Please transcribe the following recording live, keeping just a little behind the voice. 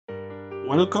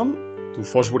Welcome to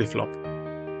Fosbury Flop,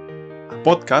 a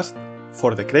podcast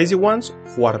for the crazy ones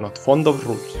who are not fond of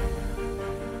rules.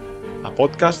 A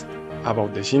podcast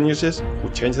about the geniuses who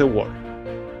change the world.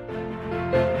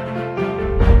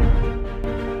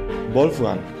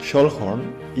 Wolfgang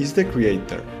Schöllhorn is the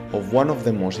creator of one of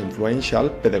the most influential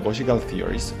pedagogical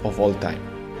theories of all time,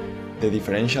 the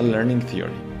Differential Learning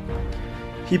Theory.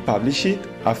 He published it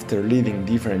after leading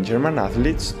different German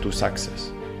athletes to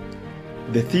success.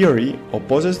 The theory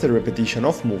opposes the repetition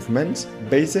of movements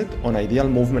based on ideal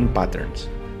movement patterns.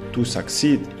 To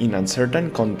succeed in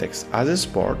uncertain contexts as a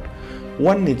sport,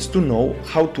 one needs to know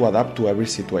how to adapt to every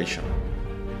situation.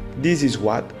 This is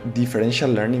what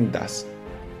differential learning does.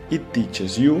 It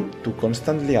teaches you to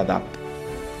constantly adapt.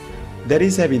 There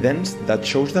is evidence that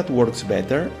shows that works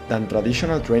better than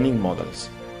traditional training models.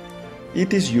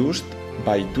 It is used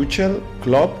by Tuchel,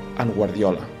 Klopp, and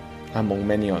Guardiola, among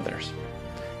many others.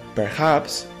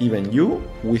 Perhaps even you,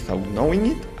 without knowing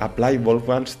it, apply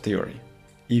Wolfgang's theory.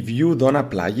 If you don't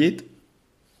apply it,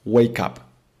 wake up.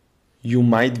 You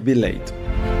might be late.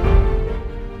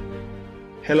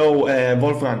 Hello,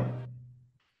 Wolfgang.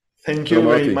 Thank you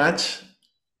very much,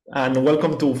 and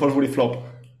welcome to Fosbury Flop.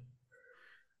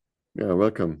 Yeah,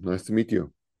 welcome. Nice to meet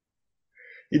you.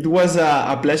 It was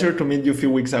a pleasure to meet you a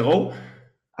few weeks ago,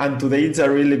 and today it's a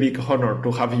really big honor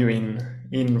to have you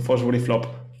in Fosbury Flop.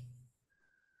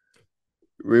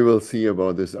 We will see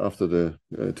about this after the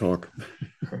talk.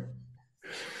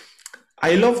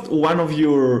 I loved one of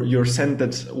your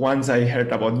sentence once I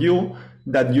heard about you,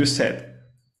 that you said,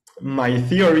 "My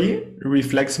theory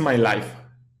reflects my life."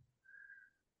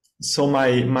 So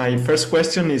my first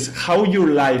question is how your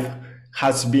life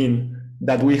has been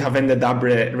that we have ended up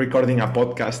recording a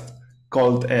podcast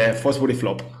called Fosbury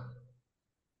Flop.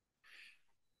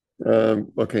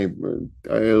 Okay,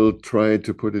 I'll try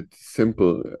to put it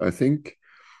simple. I think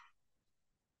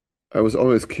I was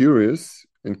always curious,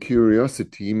 and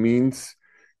curiosity means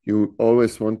you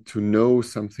always want to know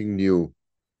something new.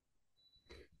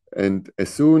 And as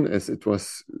soon as it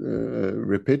was a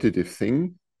repetitive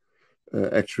thing,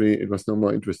 actually it was no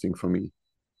more interesting for me.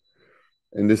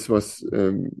 And this was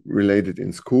related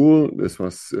in school. This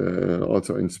was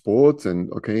also in sports.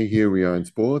 And okay, here we are in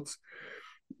sports.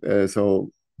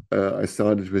 So I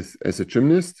started as a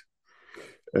gymnast.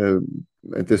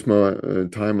 At this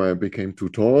time, I became too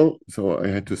tall, so I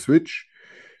had to switch.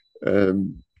 I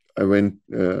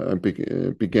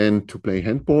began to play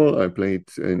handball. I played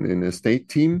in a state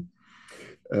team,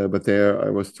 but there I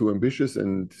was too ambitious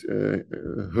and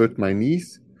hurt my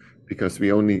knees because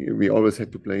we always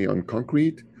had to play on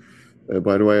concrete.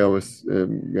 By the way, I was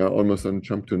almost on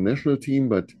jump to the national team,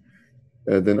 but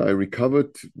then I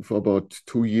recovered for about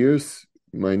 2 years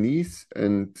my knees,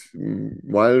 and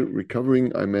while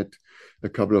recovering, I met a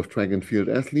couple of track and field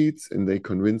athletes, and they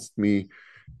convinced me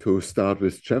to start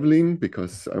with javelin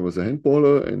because I was a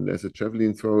handballer, and as a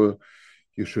javelin thrower,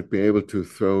 you should be able to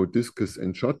throw discus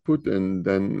and shot put, and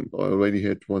then I already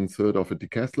had 1/3 of a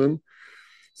decathlon.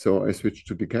 So I switched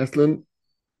to decathlon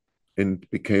and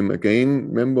became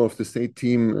again member of the state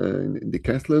team in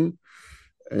decathlon.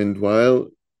 And while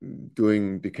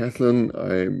doing decathlon,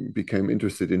 I became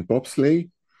interested in bobsleigh.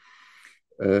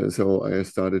 So I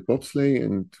started bobsleigh,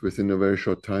 and within a very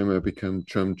short time, I became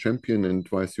German champion and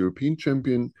vice European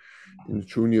champion in the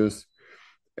juniors.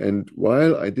 And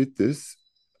while I did this,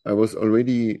 I was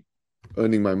already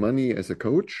earning my money as a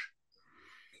coach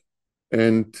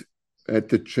and had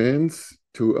the chance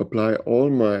to apply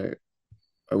all my,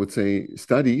 I would say,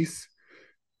 studies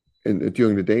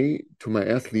during the day to my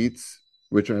athletes,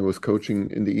 which I was coaching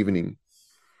in the evening.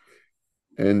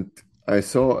 And I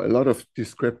saw a lot of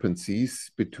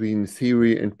discrepancies between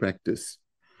theory and practice.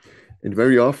 And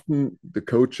very often the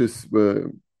coaches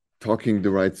were talking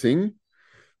the right thing,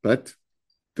 but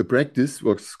the practice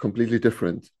was completely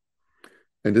different.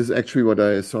 And this is actually what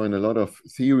I saw in a lot of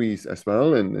theories as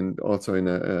well, and also in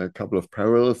a couple of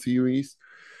parallel theories,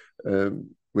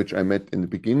 which I met in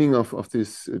the beginning of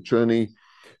this journey.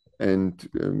 And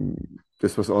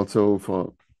this was also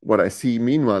for what I see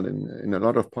meanwhile in a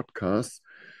lot of podcasts,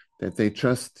 that they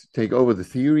just take over the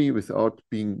theory without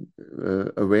being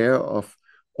aware of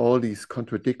all these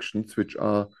contradictions which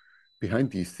are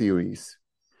behind these theories.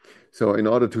 So in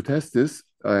order to test this,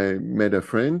 I met a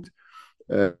friend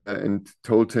and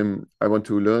told him I want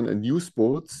to learn a new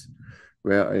sports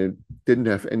where I didn't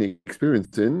have any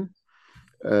experience in,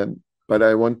 but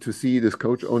I want to see this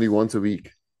coach only once a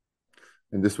week.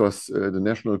 And this was the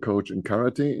national coach in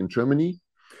karate in Germany.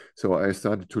 So I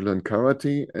started to learn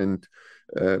karate, and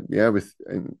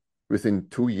within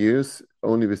 2 years,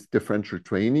 only with differential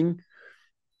training,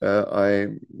 I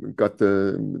got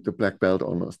the black belt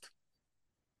almost.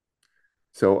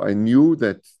 So I knew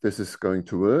that this is going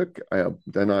to work.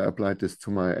 Then I applied this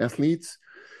to my athletes.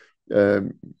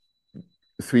 Um,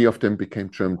 3 of them became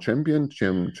German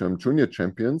junior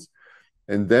champions.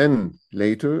 And then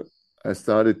later, I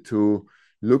started to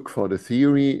look for the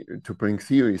theory, to bring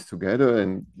theories together.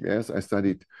 And yes, I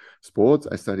studied sports,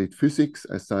 I studied physics,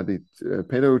 I studied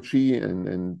pedagogy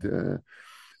and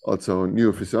also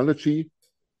neurophysiology.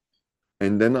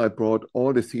 And then I brought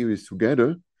all the theories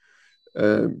together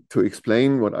to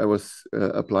explain what I was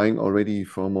applying already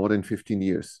for more than 15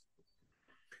 years.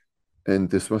 And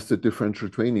this was the differential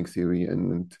training theory.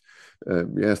 And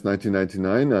yes,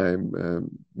 1999, I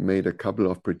made a couple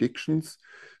of predictions,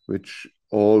 which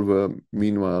all were,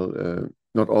 meanwhile,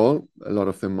 not all, a lot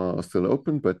of them are still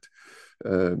open, but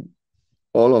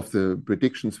all of the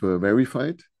predictions were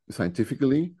verified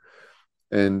scientifically.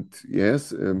 And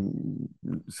yes,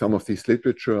 some of this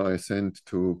literature I sent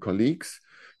to colleagues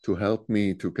to help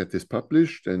me to get this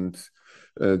published, and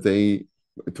they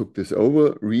took this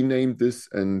over, renamed this,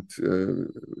 and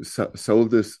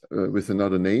sold this with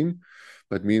another name.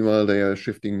 But meanwhile, they are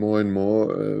shifting more and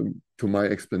more to my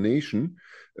explanation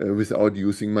without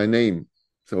using my name.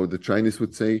 So the Chinese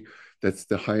would say that's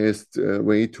the highest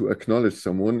way to acknowledge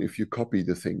someone if you copy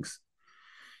the things.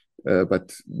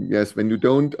 But yes, when you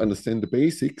don't understand the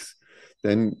basics,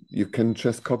 then you can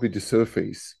just copy the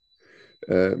surface.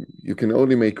 You can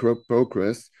only make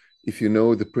progress if you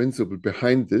know the principle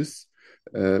behind this.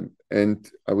 And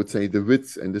I would say the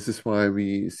width, and this is why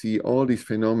we see all these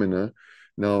phenomena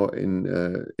now in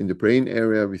the brain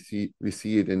area. We see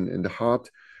it in the heart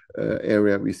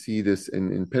area. We see this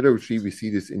in pedagogy. We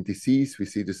see this in disease. We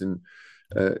see this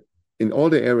in all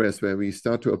the areas where we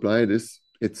start to apply this.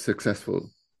 It's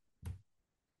successful.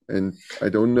 And I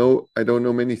don't know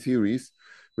many theories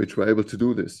which were able to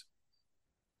do this.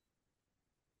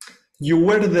 You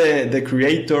were the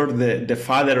creator, the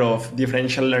father of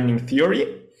differential learning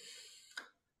theory.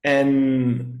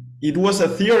 And it was a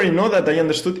theory, no, that I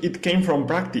understood it came from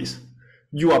practice.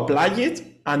 You apply it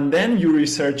and then you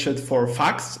research it for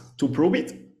facts to prove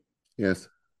it. Yes.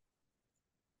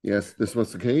 Yes, this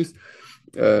was the case.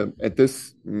 At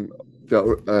this,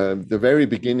 the very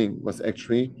beginning was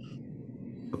actually,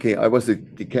 okay, I was a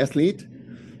decathlete,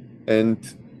 and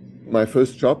my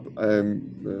first job I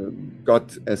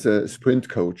got as a sprint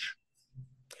coach.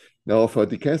 Now, for a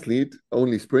decathlete,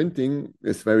 only sprinting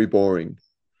is very boring.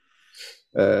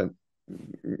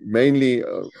 Mainly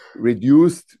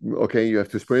reduced, okay, you have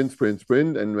to sprint,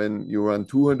 and when you run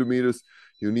 200 meters,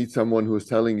 you need someone who's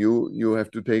telling you, you have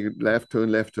to take left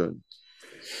turn.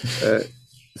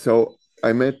 So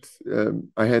I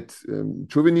had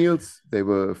juveniles, they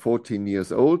were 14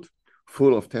 years old,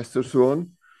 full of testosterone.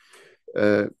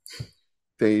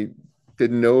 They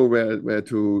didn't know where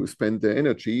to spend their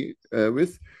energy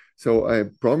with. So I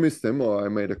promised them, or I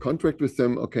made a contract with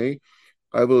them, okay,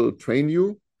 I will train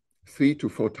you 3 to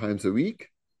 4 times a week,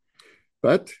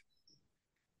 but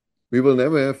we will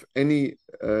never have any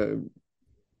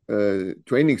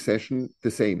training session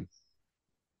the same.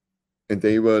 And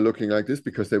they were looking like this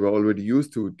because they were already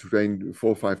used to train 4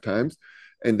 or 5 times,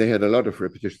 and they had a lot of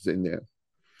repetitions in there.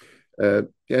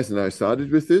 Yes, and I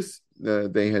started with this.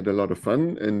 They had a lot of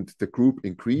fun, and the group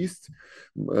increased.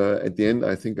 At the end,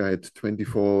 I think I had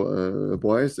 24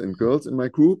 boys and girls in my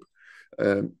group.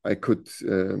 I could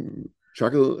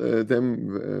juggle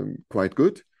them quite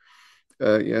good.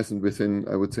 Yes, and within,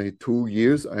 I would say, 2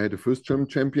 years, I had a first German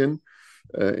champion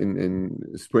in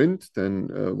sprint. Then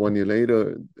 1 year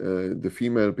later, the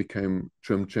female became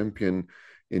German champion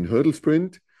in hurdle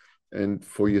sprint. And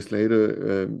 4 years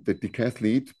later, the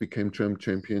decathlete became German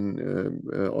champion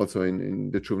also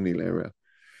in the juvenile area.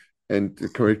 And the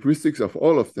characteristics of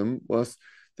all of them was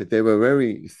that they were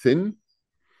very thin,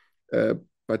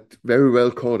 but very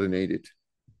well coordinated.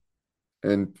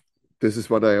 And this is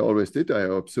what I always did. I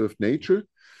observed nature.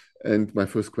 And my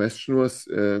first question was,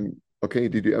 okay,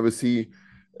 did you ever see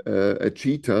a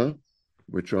cheetah,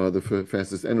 which are the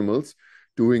fastest animals,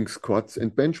 doing squats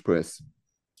and bench press?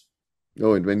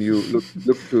 No, and when you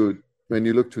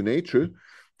look to nature,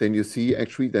 then you see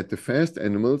actually that the fast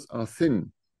animals are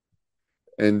thin.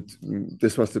 And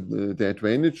this was the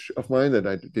advantage of mine, that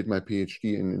I did my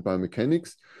PhD in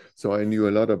biomechanics. So I knew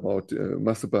a lot about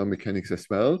muscle biomechanics as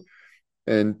well.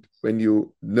 And when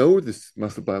you know this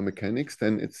muscle biomechanics,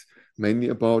 then it's mainly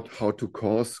about how to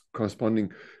cause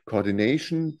corresponding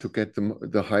coordination to get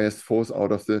the highest force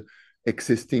out of the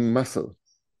existing muscle.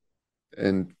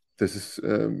 And this is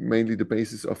mainly the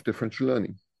basis of differential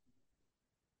learning.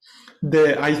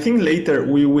 I think later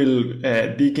we will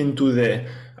dig into the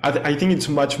I think it's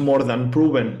much more than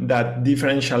proven that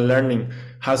differential learning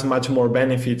has much more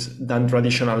benefits than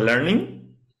traditional learning.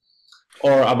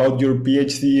 Or about your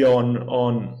PhD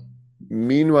on.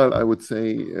 Meanwhile, I would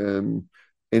say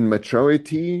in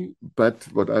maturity, but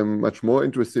what I'm much more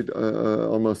interested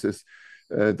almost is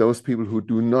those people who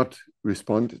do not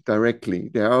respond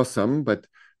directly. There are some, but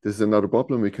this is another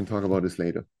problem. We can talk about this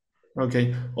later.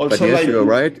 Okay. But Also, yes, like, you are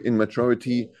right. In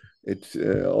maturity,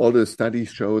 all the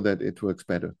studies show that it works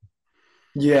better.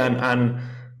 yeah,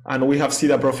 and we have seen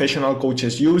that professional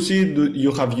coaches use it.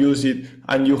 You have used it,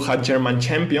 and you had German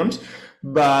champions.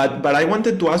 But I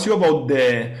wanted to ask you about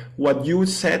the what you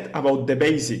said about the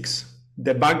basics,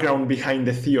 the background behind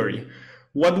the theory.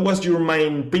 What was your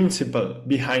main principle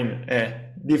behind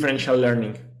differential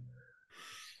learning?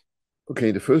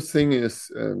 Okay, the first thing is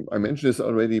I mentioned this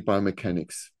already,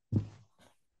 biomechanics.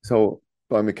 So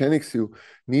biomechanics, you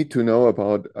need to know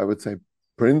about, I would say,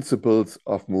 principles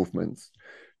of movements.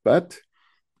 But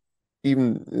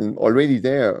even already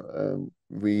there,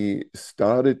 we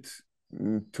started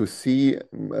to see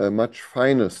a much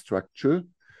finer structure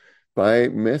by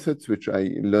methods which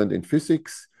I learned in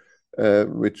physics,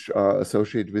 which are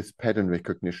associated with pattern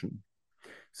recognition.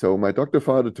 So my doctor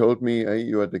father told me, hey,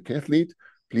 you are the decathlete,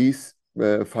 please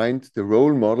find the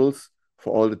role models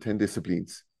for all the 10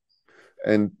 disciplines.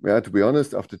 And yeah, to be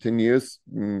honest, after 10 years,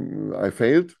 I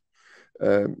failed.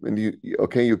 And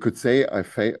you could say I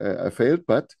failed,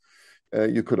 but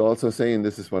you could also say, and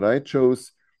this is what I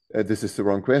chose, this is the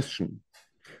wrong question.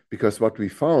 Because what we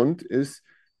found is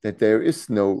that there is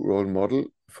no role model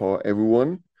for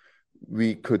everyone.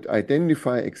 We could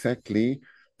identify exactly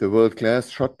the world-class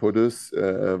shot putters,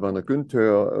 Werner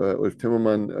Günther, Ulf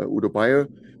Timmermann, Udo Bayer,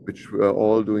 which were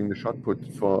all doing the shot put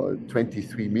for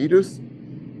 23 meters.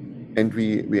 And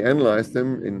we analyzed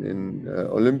them in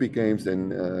Olympic Games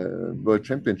and World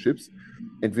Championships.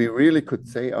 And we really could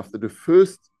say after the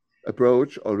first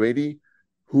approach already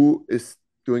who is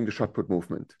doing the shot put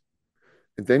movement.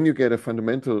 And then you get a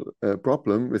fundamental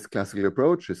problem with classical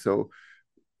approaches. So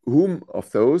whom of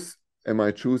those am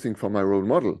I choosing for my role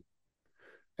model?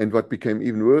 And what became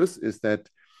even worse is that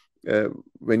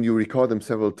when you record them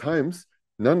several times,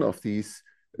 none of these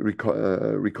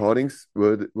recordings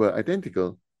were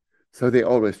identical. So they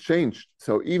always changed.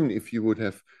 So even if you would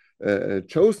have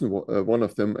chosen one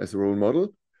of them as a role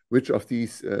model, which of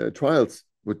these trials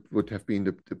would have been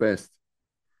the best?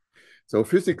 So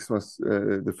physics was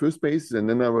the first basis, and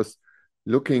then I was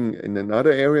looking in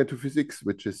another area to physics,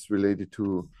 which is related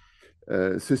to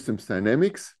systems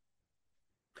dynamics.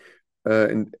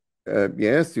 And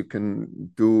yes, you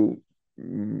can do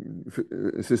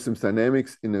systems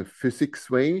dynamics in a physics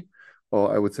way,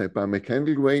 or I would say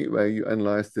biomechanical way, where you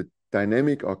analyze the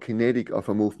dynamic or kinetic of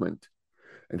a movement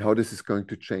and how this is going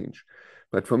to change.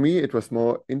 But for me, it was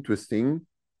more interesting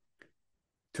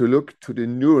to look to the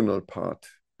neuronal part,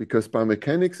 because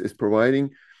biomechanics is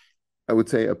providing, I would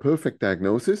say, a perfect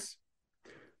diagnosis,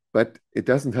 but it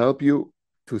doesn't help you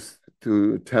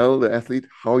to tell the athlete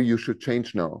how you should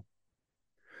change now.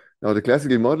 Now, the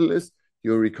classical model is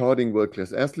you're recording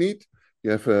world-class athlete,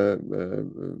 you have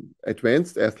an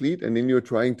advanced athlete, and then you're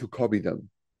trying to copy them.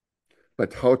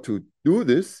 But how to do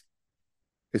this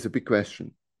is a big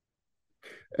question.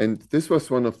 And this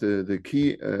was one of the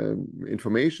key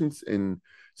informations in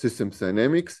systems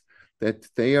dynamics, that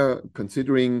they are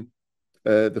considering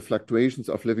the fluctuations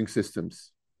of living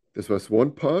systems. This was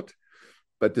one part.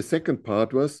 But the second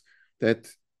part was that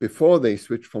before they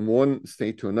switch from one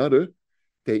state to another,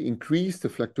 they increase the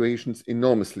fluctuations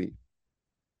enormously.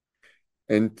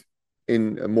 And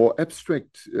in a more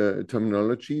abstract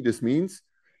terminology, this means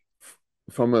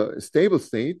from a stable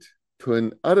state to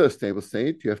another stable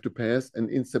state, you have to pass an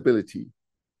instability.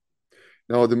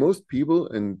 Now, the most people,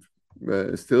 and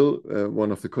still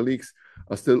one of the colleagues,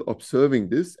 are still observing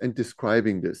this and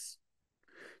describing this.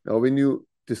 Now, when you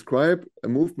describe a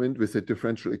movement with a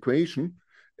differential equation,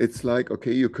 it's like,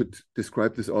 okay, you could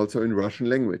describe this also in Russian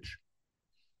language.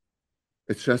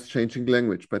 It's just changing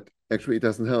language, but actually it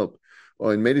doesn't help.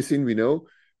 Or in medicine, we know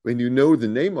when you know the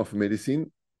name of a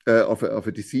medicine, of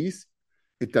a disease,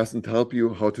 it doesn't help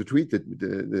you how to treat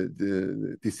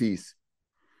the disease.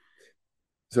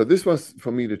 So this was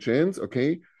for me the chance,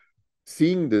 okay,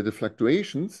 seeing the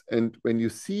fluctuations. And when you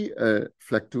see a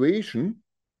fluctuation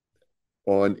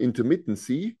or an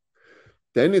intermittency,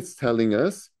 then it's telling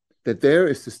us that there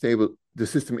is the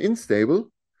system instable,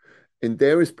 and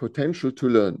there is potential to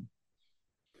learn.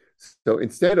 So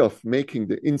instead of making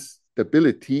the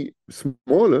instability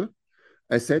smaller,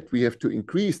 I said we have to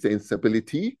increase the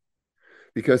instability,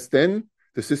 because then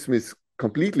the system is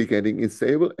completely getting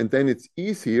unstable, and then it's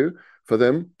easier for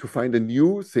them to find a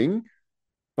new thing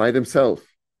by themselves.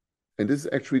 And this is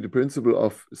actually the principle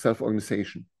of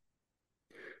self-organization.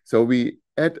 So we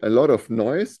add a lot of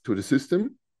noise to the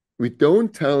system. We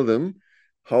don't tell them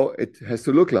how it has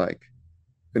to look like.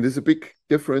 And this is a big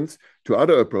difference to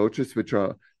other approaches, which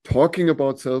are talking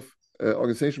about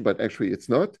self-organization, but actually it's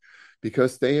not,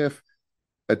 because they have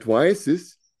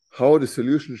advices how the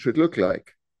solution should look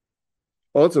like.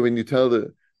 Also, when you tell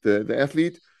the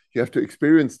athlete, you have to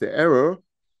experience the error,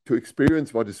 to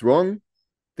experience what is wrong,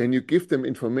 then you give them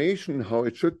information how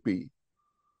it should be.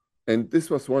 And this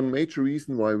was one major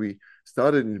reason why we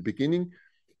started in the beginning,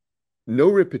 no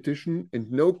repetition and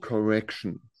no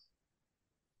correction.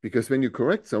 Because when you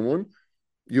correct someone,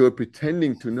 you are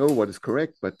pretending to know what is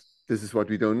correct, but this is what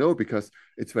we don't know because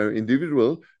it's very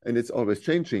individual and it's always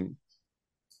changing.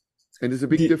 And it's a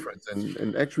big difference.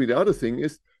 And actually the other thing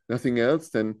is nothing else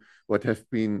than what has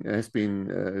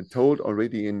been told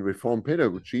already in reform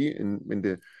pedagogy in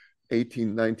the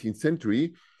 18th, 19th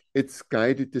century. It's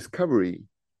guided discovery.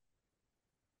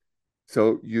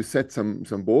 So you set some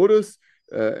borders,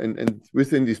 and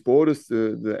within these borders,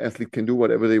 the athlete can do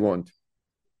whatever they want.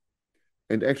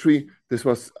 And actually, this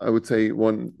was, I would say,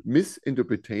 one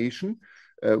misinterpretation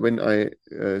when I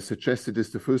suggested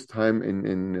this the first time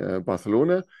in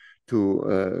Barcelona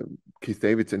to Keith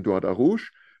Davids and Duarte Arouche.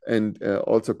 And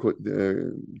also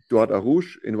Duarte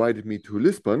Arouche invited me to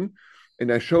Lisbon,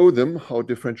 and I showed them how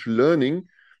differential learning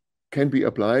can be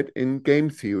applied in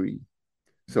game theory.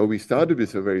 So we started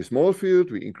with a very small field,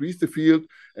 we increased the field,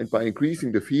 and by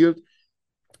increasing the field,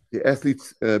 the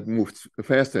athletes moved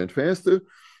faster and faster.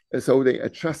 And so they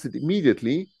adjusted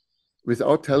immediately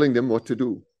without telling them what to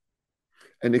do.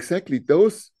 And exactly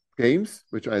those games,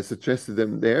 which I suggested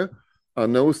them there, are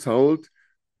now sold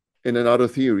in another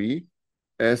theory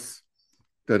as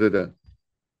da-da-da.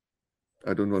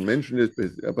 I don't want to mention it,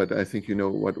 but I think you know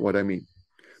what I mean.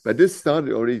 But this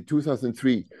started already in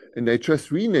 2003, and they just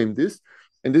renamed this.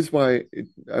 And this is why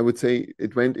I would say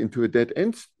it went into a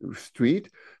dead-end street,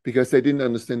 because they didn't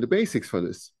understand the basics for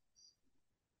this.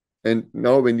 And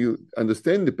now when you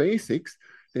understand the basics,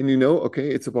 then you know, okay,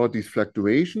 it's about these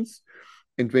fluctuations.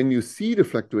 And when you see the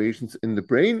fluctuations in the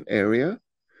brain area,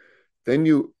 then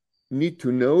you need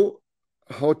to know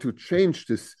how to change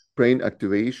this brain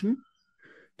activation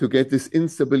to get this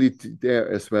instability there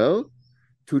as well,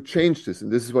 to change this.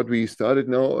 And this is what we started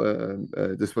now.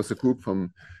 This was a group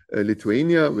from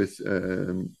Lithuania with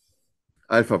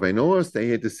Alpha Vainoas. They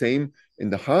had the same in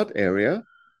the heart area.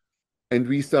 And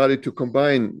we started to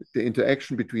combine the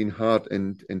interaction between heart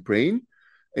and brain.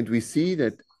 And we see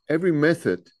that every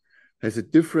method has a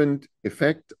different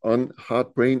effect on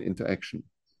heart-brain interaction.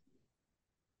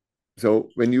 So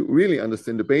when you really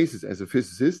understand the basis as a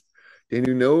physicist, then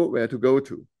you know where to go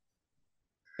to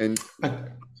and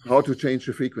how to change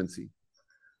the frequency.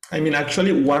 I mean,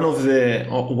 actually, one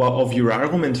of your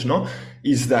arguments, no,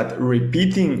 is that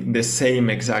repeating the same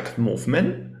exact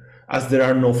movement, as there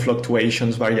are no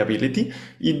fluctuations, variability,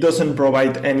 it doesn't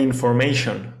provide any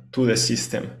information to the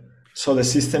system. So the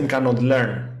system cannot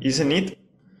learn, isn't it?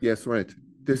 Yes, right.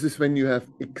 This is when you have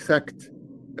exact,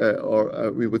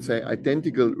 or we would say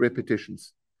identical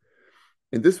repetitions.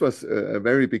 And this was a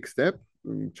very big step,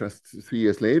 just 3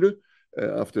 years later,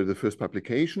 after the first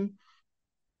publication,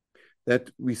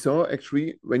 that we saw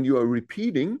actually when you are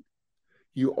repeating,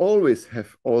 you always have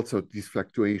also these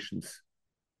fluctuations,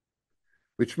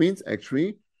 which means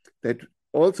actually that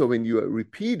also when you are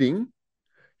repeating,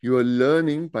 you are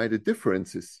learning by the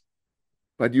differences,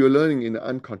 but you are learning in an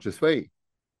unconscious way.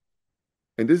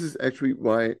 And this is actually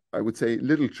why I would say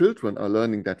little children are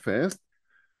learning that fast,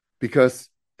 because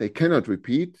they cannot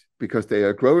repeat, because they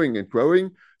are growing and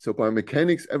growing. So by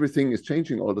mechanics, everything is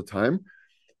changing all the time.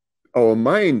 Our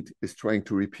mind is trying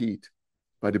to repeat,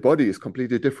 but the body is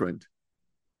completely different.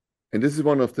 And this is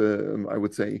one of the, I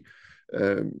would say,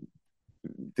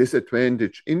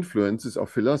 disadvantaged influences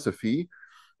of philosophy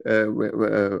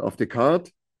of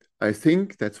Descartes. I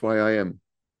think that's why I am.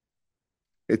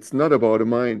 It's not about the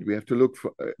mind. We have to look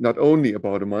for not only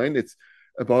about the mind, it's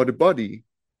about the body.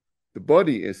 The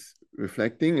body is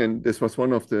reflecting, and this was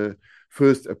one of the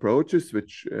first approaches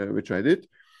which I did,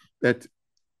 that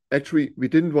actually we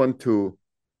didn't want to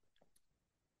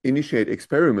initiate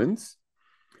experiments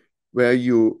where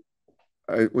you,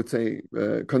 I would say,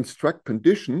 construct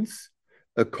conditions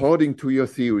according to your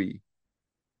theory.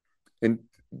 And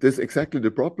this is exactly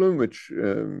the problem which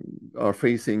are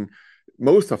facing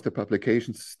most of the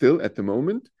publications still at the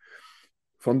moment.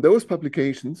 From those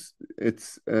publications,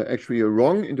 it's actually a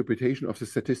wrong interpretation of the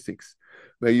statistics,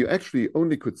 where you actually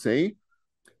only could say,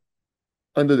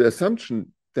 under the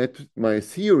assumption that my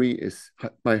theory is,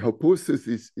 my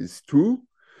hypothesis is true,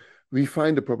 we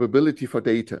find a probability for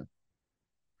data.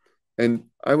 And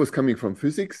I was coming from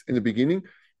physics in the beginning.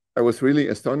 I was really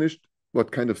astonished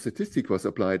what kind of statistic was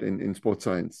applied in sports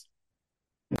science.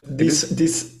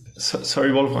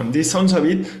 Sorry, Wolfgang, this sounds a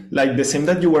bit like the same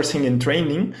that you were saying in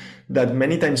training, that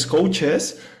many times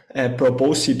coaches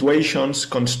propose situations,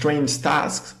 constraints,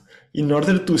 tasks in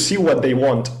order to see what they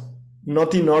want,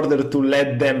 not in order to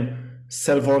let them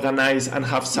self-organize and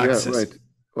have success. Yeah,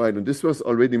 right. And this was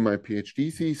already my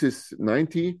PhD thesis,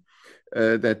 90,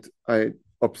 that I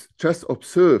just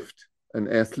observed an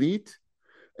athlete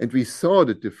and we saw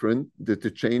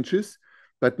the changes,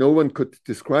 but no one could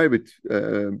describe it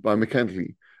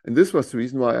biomechanically. And this was the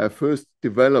reason why I first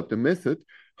developed a method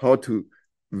how to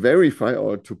verify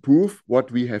or to prove what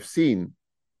we have seen.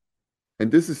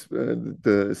 And this is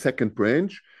the second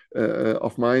branch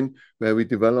of mine, where we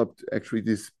developed actually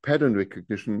these pattern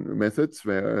recognition methods,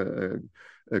 where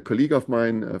a colleague of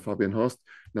mine, Fabian Horst,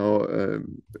 now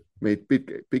made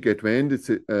big advance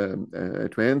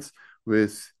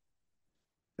with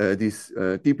these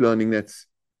deep learning nets,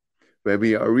 where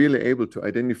we are really able to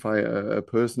identify a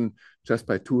person just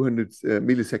by 200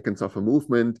 milliseconds of a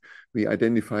movement. We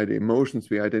identify the emotions,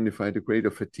 we identify the grade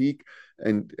of fatigue,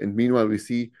 and meanwhile we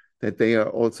see that they are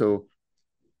also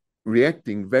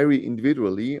reacting very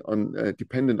individually on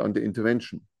dependent on the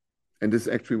intervention. And this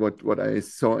is actually what I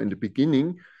saw in the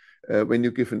beginning. When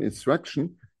you give an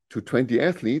instruction to 20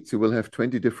 athletes, you will have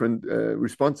 20 different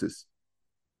responses.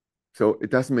 So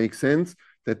it doesn't make sense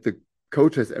that the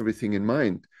coach has everything in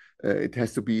mind. It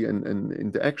has to be an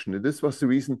interaction. And this was the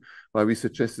reason why we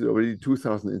suggested already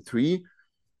 2003,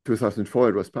 2004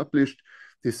 it was published,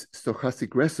 this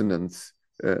stochastic resonance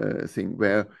thing,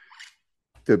 where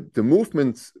the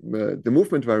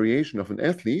movement variation of an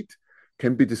athlete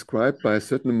can be described by a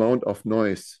certain amount of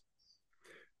noise.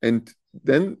 And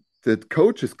then the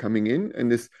coach is coming in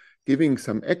and is giving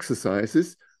some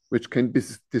exercises which can be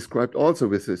described also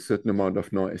with a certain amount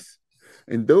of noise.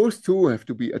 And those two have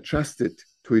to be adjusted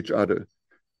to each other.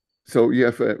 So you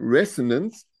have a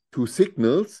resonance, two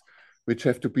signals, which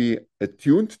have to be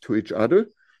attuned to each other,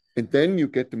 and then you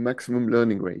get the maximum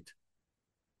learning rate.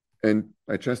 And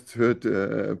I just heard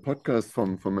a podcast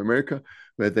from America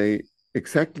where they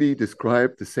exactly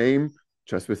describe the same,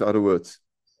 just with other words.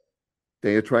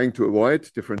 They are trying to avoid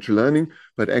differential learning,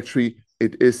 but actually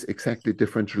it is exactly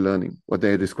differential learning, what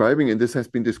they are describing. And this has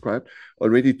been described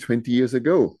already 20 years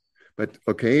ago. But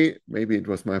okay, maybe it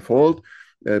was my fault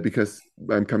because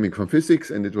I'm coming from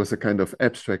physics and it was a kind of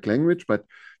abstract language. But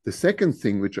the second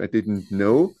thing which I didn't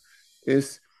know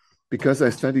is because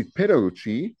I studied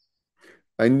pedagogy,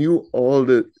 I knew all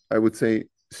the, I would say,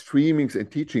 streamings and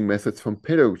teaching methods from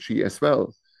pedagogy as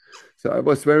well. So I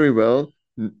was very well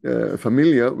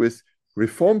familiar with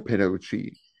reform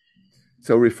pedagogy.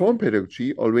 So reform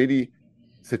pedagogy already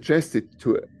suggested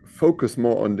to focus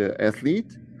more on the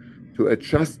athlete, to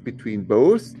adjust between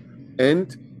both,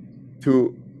 and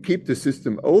to keep the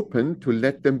system open, to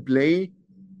let them play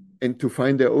and to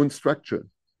find their own structure.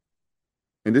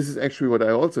 And this is actually what I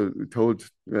also told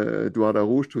Duarda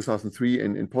Rouge 2003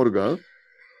 in Portugal.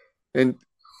 And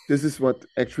this is what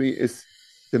actually is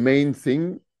the main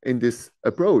thing in this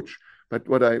approach. But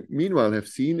what I meanwhile have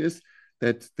seen is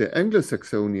that the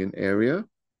Anglo-Saxonian area,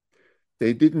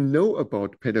 they didn't know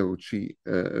about pedagogy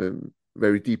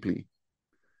very deeply.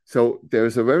 So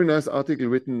there's a very nice article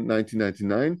written in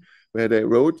 1999 where they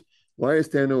wrote, why is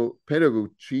there no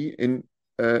pedagogy in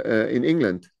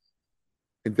England?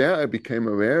 And there I became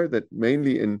aware that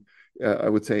mainly in, I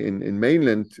would say, in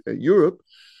mainland Europe,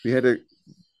 we had a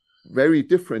very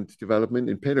different development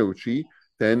in pedagogy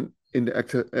than in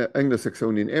the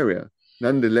Anglo-Saxonian area.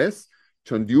 Nonetheless,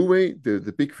 John Dewey,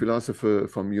 the big philosopher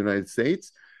from the United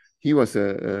States, he was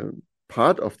a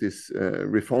part of this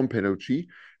reform pedagogy,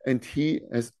 and he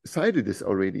has cited this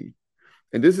already.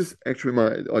 And this is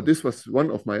actually this was one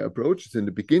of my approaches in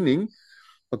the beginning.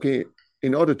 Okay,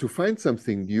 in order to find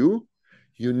something new,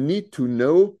 you need to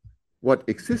know what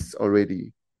exists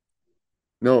already.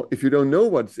 Now, if you don't know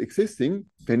what's existing,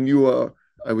 then you are,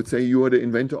 I would say, you are the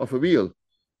inventor of a wheel.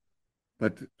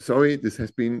 But sorry, this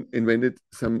has been invented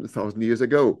some 1,000 years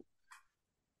ago.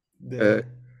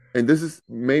 And this is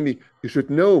mainly, you should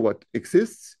know what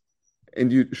exists,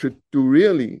 and you should do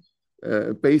really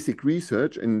basic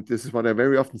research. And this is what I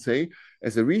very often say,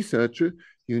 as a researcher,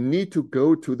 you need to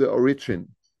go to the origin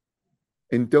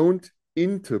and don't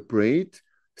interpret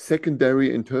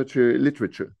secondary and tertiary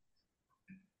literature.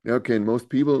 Okay, and most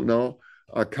people now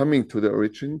are coming to the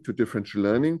origin, to differential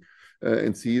learning,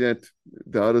 and see that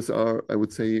the others are, I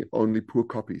would say, only poor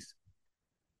copies.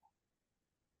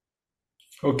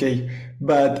 Okay,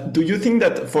 but do you think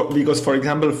that because for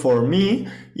example for me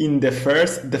in the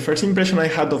first impression I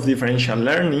had of differential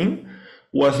learning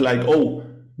was like, oh,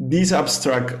 this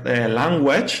abstract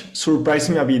language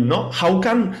surprised me a bit. No, how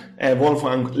can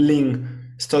Wolfgang link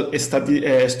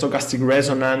stochastic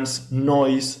resonance,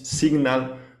 noise,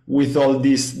 signal with all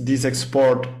these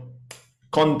export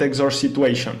contexts or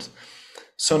situations?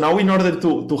 So now, in order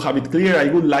to have it clear, I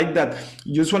would like that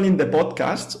usually in the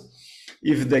podcast,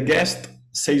 if the guest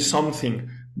says something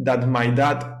that my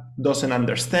dad doesn't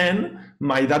understand,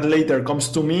 my dad later comes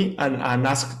to me and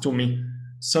asks to me.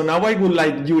 So now I would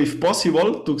like you, if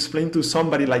possible, to explain to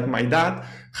somebody like my dad,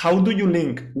 how do you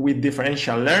link with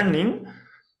differential learning,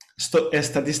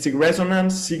 statistic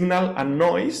resonance, signal, and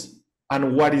noise,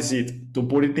 and what is it, to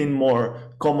put it in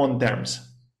more common terms?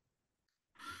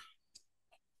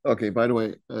 Okay, by the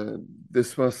way,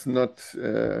 this was not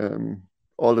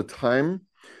all the time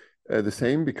the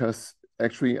same, because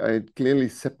actually I clearly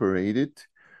separated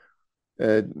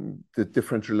the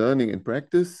differential learning in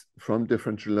practice from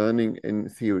differential learning in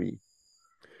theory.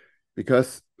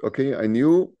 Because, okay, I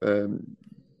knew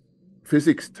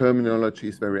physics terminology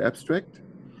is very abstract,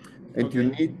 and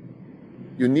Okay.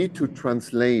 you need to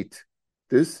translate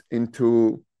this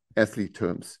into athlete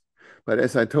terms. But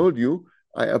as I told you,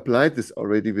 I applied this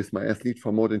already with my athlete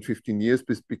for more than 15 years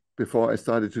before I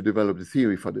started to develop the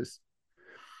theory for this.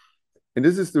 And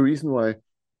this is the reason why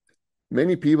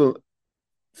many people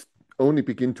only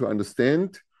begin to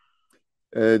understand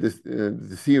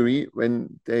the theory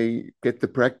when they get the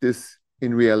practice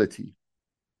in reality.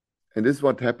 And this is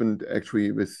what happened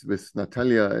actually with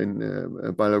Natalia in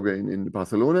Balaga in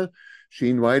Barcelona. She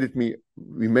invited me.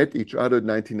 We met each other in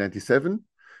 1997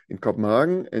 in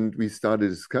Copenhagen, and we started a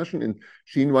discussion. And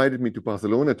she invited me to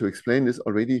Barcelona to explain this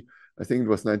already. I think it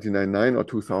was 1999 or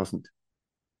 2000.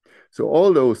 So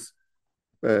all those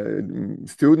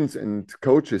students and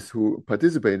coaches who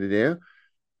participated there,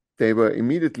 they were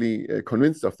immediately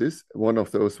convinced of this. One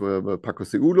of those were Paco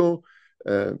Seulo.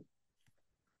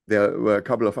 There were a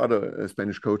couple of other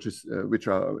Spanish coaches which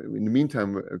are, in the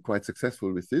meantime, quite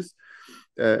successful with this.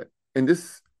 And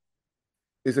this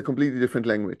is a completely different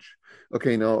language.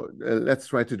 Okay, now let's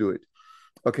try to do it.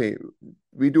 Okay,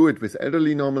 we do it with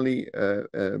elderly normally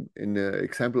in the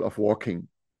example of walking.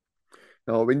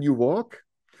 Now, when you walk,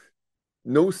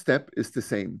 no step is the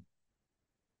same.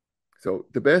 So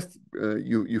the best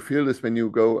you feel this when you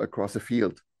go across a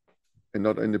field and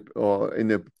not in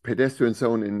the pedestrian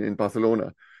zone in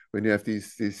Barcelona, when you have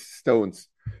these stones.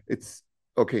 It's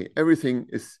okay, everything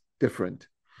is different.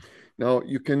 Now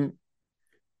you can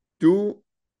do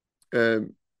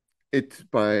it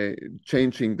by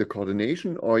changing the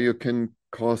coordination, or you can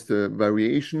cause the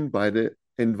variation by the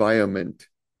environment,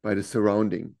 by the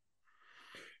surrounding.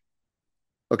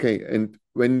 Okay, and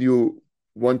when you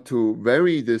want to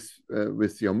vary this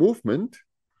with your movement,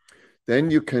 then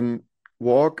you can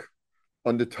walk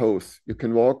on the toes, you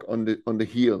can walk on the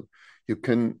heel, you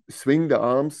can swing the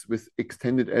arms with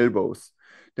extended elbows,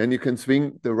 then you can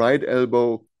swing the right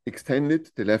elbow extended,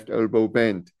 the left elbow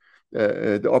bent,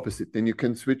 the opposite. Then you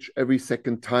can switch every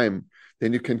second time.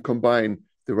 Then you can combine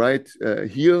the right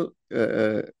heel,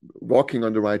 walking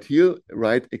on the right heel,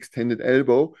 right extended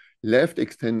elbow, left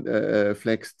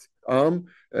flexed arm,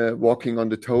 walking on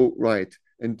the toe right,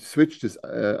 and switch this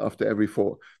after every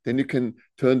four. Then you can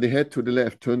turn the head to the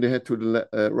left, turn the head to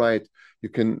the right. You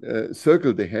can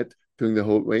circle the head during the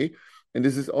whole way. And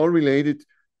this is all related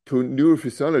to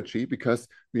neurophysiology, because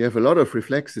we have a lot of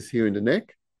reflexes here in the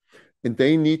neck, and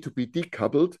they need to be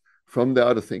decoupled from the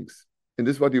other things. And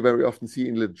this is what you very often see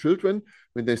in little children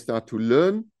when they start to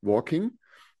learn walking,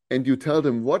 and you tell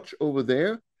them, watch over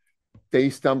there, they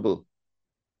stumble.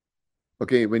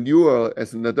 Okay, when you are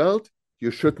as an adult,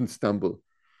 you shouldn't stumble.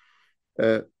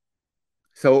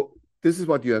 So this is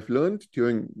what you have learned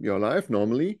during your life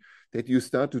normally, that you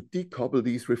start to decouple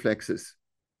these reflexes.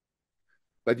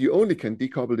 But you only can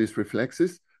decouple these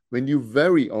reflexes when you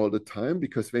vary all the time,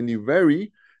 because when you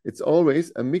vary, it's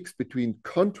always a mix between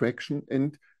contraction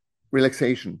and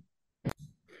relaxation.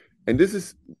 And this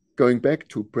is going back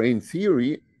to brain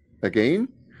theory again,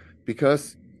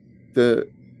 because the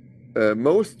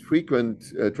most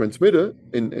frequent transmitter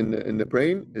in the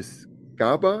brain is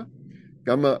GABA,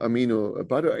 gamma amino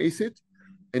butter acid,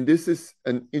 and this is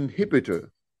an inhibitor.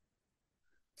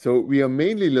 So we are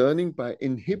mainly learning by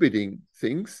inhibiting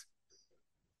things.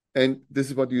 And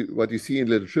this is what you see in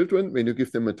little children. When you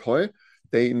give them a toy,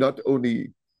 they not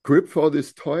only grip for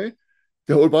this toy,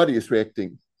 the whole body is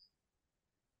reacting.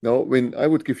 Now, when I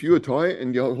would give you a toy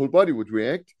and your whole body would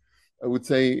react, I would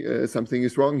say something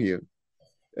is wrong here.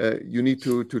 You need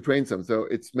to train some. So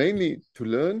it's mainly to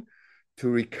learn to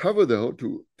recover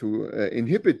to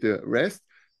inhibit the rest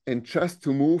and just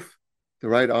to move the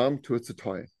right arm towards the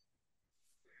toy.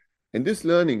 And this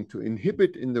learning to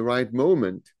inhibit in the right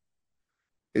moment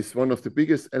is one of the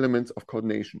biggest elements of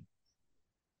coordination.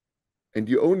 And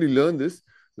you only learn this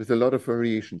with a lot of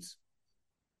variations.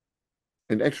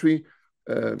 And actually,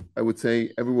 I would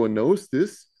say everyone knows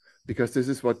this because this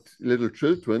is what little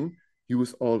children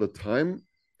use all the time.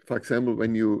 For example,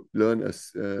 when you learn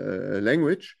a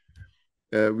language,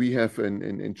 we have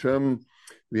in German,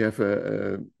 we have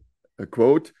a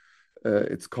quote.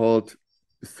 It's called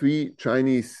 "Three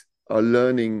Chinese are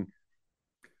learning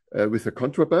with a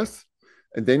contrabass,"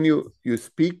 and then you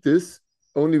speak this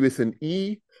only with an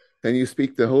E, then you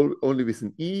speak the whole only with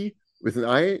an E, with an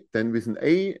I, then with an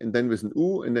A, and then with an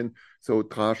U, and then so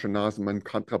Trasche, Nasenmann,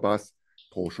 Kontrabass,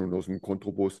 Troschen,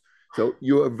 Kontrabus. So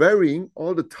you are varying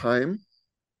all the time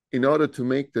in order to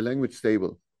make the language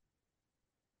stable.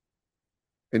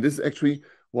 And this is actually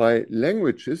why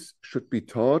languages should be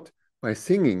taught by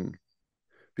singing,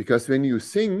 because when you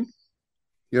sing,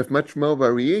 you have much more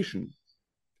variation.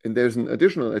 And there's an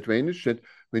additional advantage that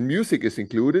when music is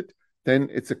included, then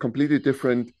it's a completely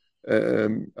different,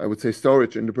 I would say,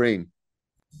 storage in the brain.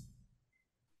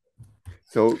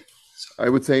 So I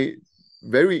would say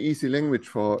very easy language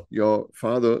for your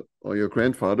father or your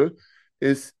grandfather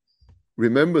is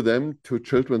remember them to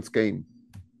children's game.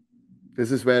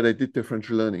 This is where they did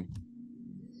differential learning.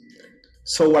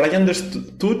 So what I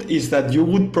understood is that you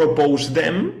would propose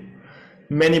them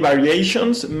many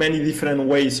variations, many different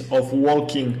ways of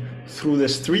walking through the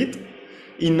street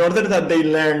in order that they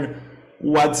learn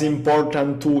what's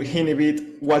important to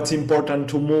inhibit, what's important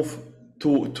to move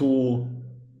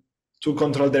to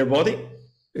control their body.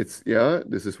 It's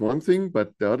this is one thing,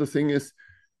 but the other thing is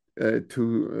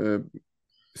to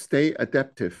stay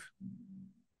adaptive.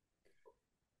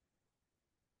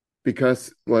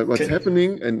 Because what's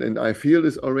happening, and I feel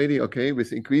this already, okay,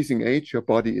 with increasing age, your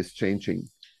body is changing.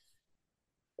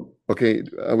 Okay,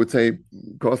 I would say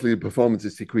causally performance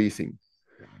is decreasing.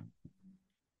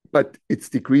 But it's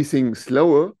decreasing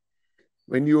slower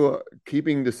when you are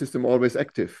keeping the system always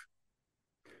active.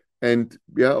 And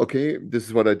okay, this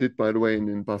is what I did, by the way,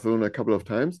 in Barcelona a couple of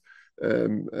times.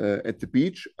 At the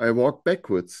beach, I walk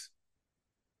backwards.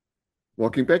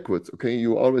 Walking backwards, okay,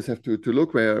 you always have to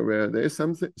look where there is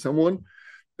someone,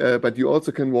 but you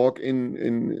also can walk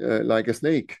in like a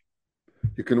snake.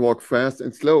 You can walk fast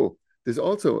and slow. This is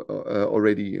also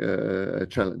already a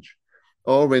challenge.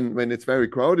 Or when it's very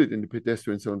crowded in the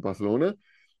pedestrian zone in Barcelona,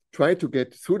 try to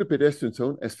get through the pedestrian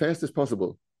zone as fast as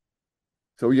possible.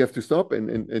 So you have to stop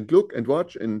and look and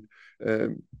watch and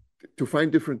to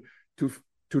find different,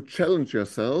 to challenge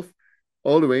yourself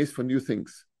always for new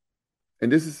things.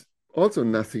 And this is also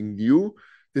nothing new.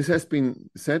 This has been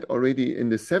said already in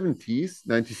the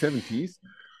 1970s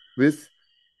with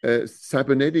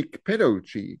cybernetic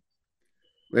pedagogy,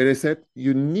 where they said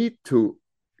you need to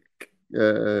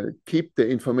keep the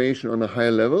information on a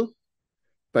higher level,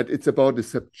 but it's about the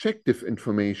subjective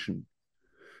information.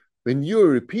 When you're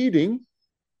repeating,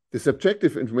 the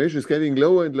subjective information is getting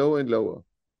lower and lower and lower.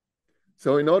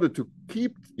 So in order to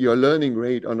keep your learning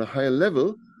rate on a higher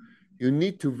level, you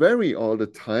need to vary all the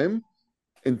time,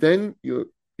 and then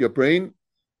your brain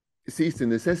sees the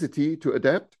necessity to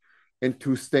adapt and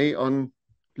to stay on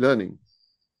learning.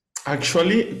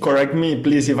 Actually, correct me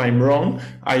please if I'm wrong,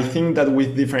 I think that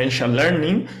with differential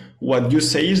learning, what you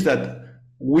say is that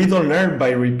we don't learn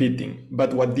by repeating,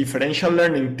 but what differential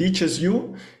learning teaches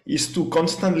you is to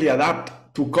constantly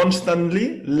adapt, to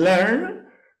constantly learn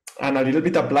and a little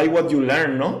bit apply what you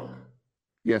learn, no?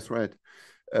 Yes, right.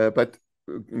 But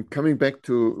coming back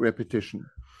to repetition,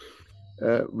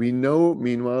 we know,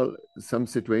 meanwhile, some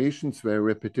situations where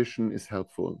repetition is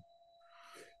helpful.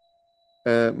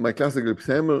 My classical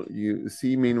example, you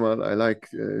see, meanwhile, I like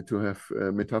to have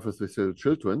metaphors with little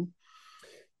children.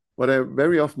 What I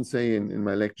very often say in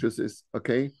my lectures is,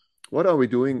 okay, what are we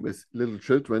doing with little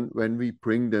children when we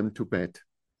bring them to bed?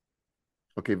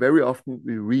 Okay, very often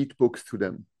we read books to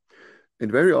them.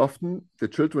 And very often the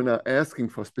children are asking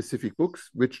for specific books,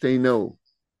 which they know.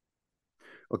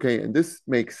 Okay, and this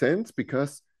makes sense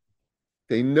because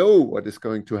they know what is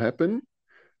going to happen,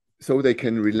 so they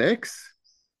can relax,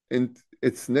 and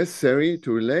it's necessary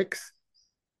to relax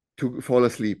to fall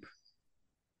asleep.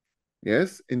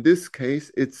 Yes, in this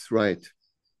case, it's right.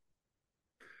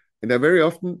 And I very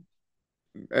often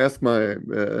ask my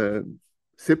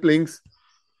siblings,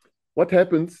 what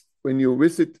happens when you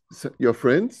visit your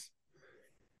friends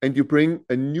and you bring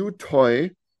a new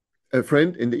toy, a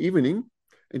friend in the evening,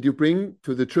 and you bring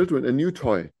to the children a new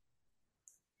toy?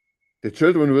 The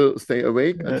children will stay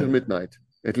awake until midnight,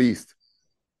 at least.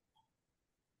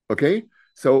 Okay,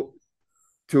 so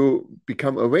to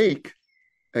become awake,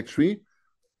 actually,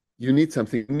 you need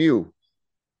something new.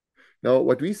 Now,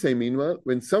 what we say, meanwhile,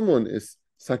 when someone is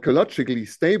psychologically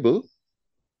stable,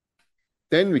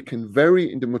 then we can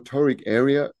vary in the motoric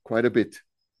area quite a bit.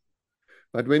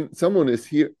 But when someone is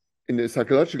here in the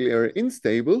psychological area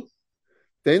unstable,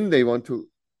 then they want to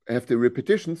have the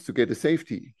repetitions to get a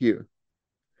safety here,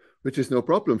 which is no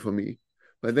problem for me.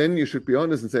 But then you should be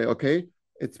honest and say, okay,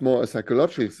 it's more a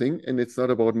psychological thing and it's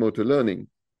not about motor learning.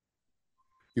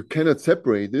 You cannot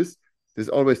separate this. There's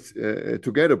always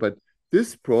together. But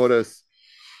this brought us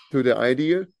to the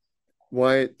idea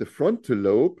why the frontal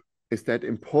lobe is that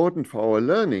important for our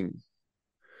learning.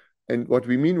 And what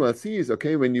we meanwhile see is,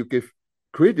 okay, when you give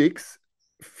critics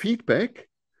feedback,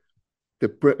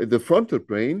 the frontal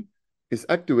brain is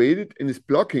activated and is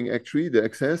blocking actually the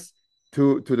access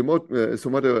to the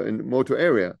somato and motor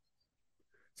area.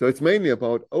 So it's mainly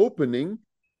about opening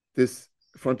this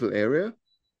frontal area.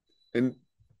 And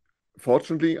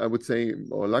fortunately, I would say,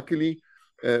 or luckily,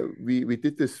 we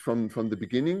did this from the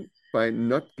beginning by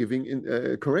not giving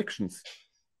corrections.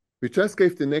 We just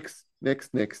gave the next.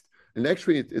 And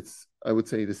actually, it's, I would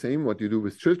say, the same what you do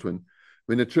with children.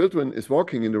 When a children is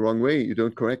walking in the wrong way, you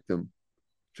don't correct them.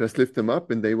 Just lift them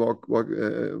up and they walk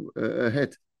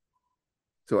ahead.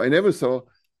 So I never saw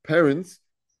parents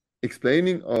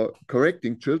explaining or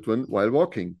correcting children while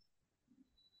walking.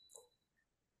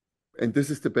 And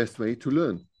this is the best way to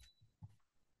learn.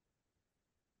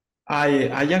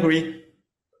 I agree.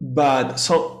 But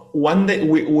so one day,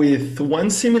 with one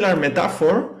similar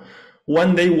metaphor,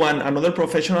 one day another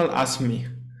professional asked me,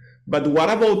 but what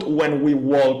about when we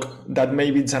walk, that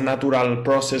maybe it's a natural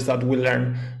process that we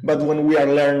learn, but when we are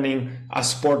learning a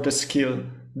sport skill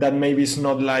that maybe it's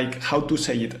not, like, how to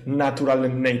say it, natural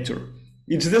in nature?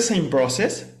 It's the same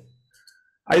process?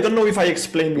 I don't know if I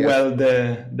explained well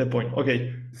the point.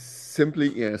 Okay. Simply,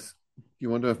 yes. You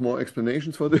want to have more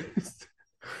explanations for this?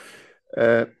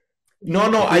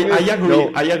 No, I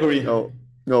agree. I agree.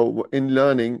 No, in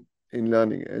learning,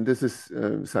 and this is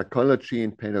psychology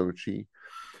and pedagogy,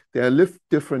 there are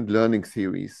different learning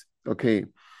theories. Okay.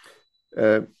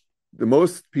 The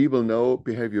most people know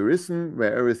behaviorism,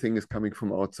 where everything is coming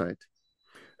from outside.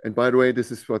 And by the way,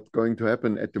 this is what's going to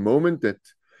happen at the moment, that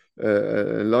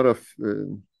a lot of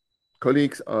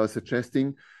colleagues are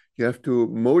suggesting you have to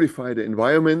modify the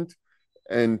environment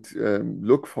and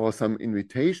look for some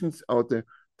invitations out there.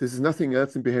 This is nothing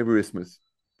else than behaviorism.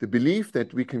 The belief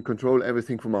that we can control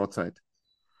everything from outside.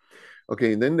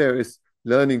 Okay, and then there is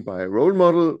learning by a role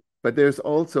model, but there's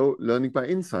also learning by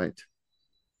insight,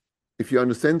 if you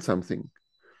understand something,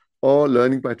 or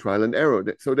learning by trial and error.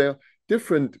 So there are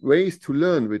different ways to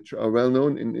learn, which are well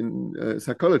known in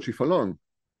psychology for long.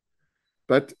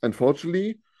 But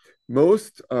unfortunately,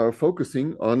 most are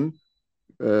focusing on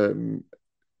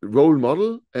role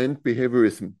model and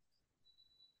behaviorism.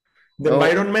 The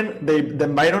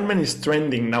environment is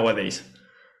trending nowadays.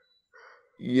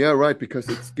 Yeah, right, because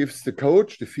it gives the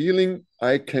coach the feeling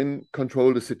I can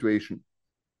control the situation.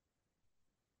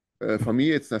 For me,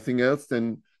 it's nothing else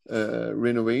than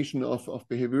renovation of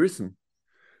behaviorism.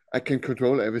 I can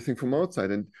control everything from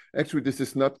outside. And actually, this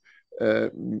is not,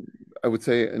 I would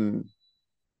say,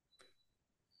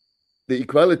 the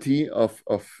equality of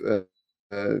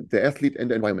the athlete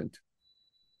and the environment.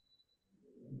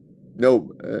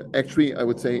 No, actually, I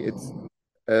would say it's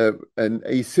an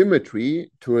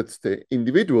asymmetry towards the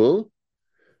individual,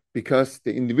 because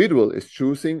the individual is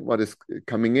choosing what is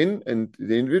coming in, and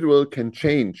the individual can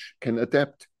change, can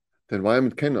adapt. The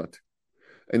environment cannot.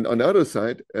 And on the other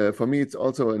side, for me, it's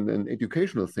also an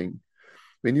educational thing.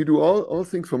 When you do all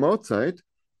things from outside,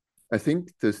 I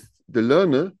think the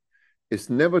learner is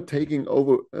never taking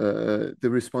over the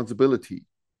responsibility.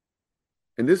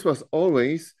 And this was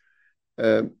always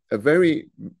a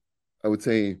very, I would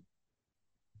say,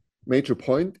 major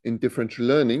point in differential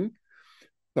learning.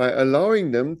 By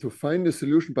allowing them to find a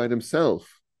solution by themselves,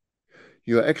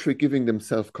 you are actually giving them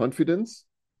self-confidence.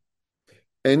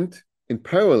 And in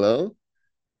parallel,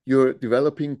 you're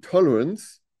developing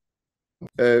tolerance,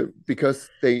 because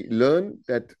they learn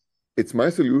that it's my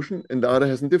solution and the other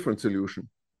has a different solution.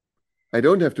 I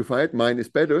don't have to fight. Mine is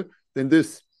better than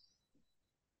this.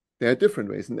 There are different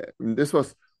ways. And this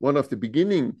was one of the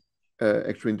beginning,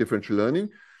 actually, in differential learning,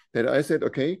 that I said,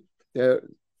 okay, there are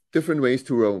different ways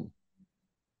to roam.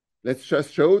 Let's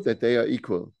just show that they are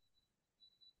equal.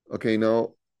 Okay,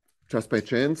 now, just by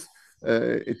chance,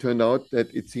 it turned out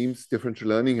that it seems differential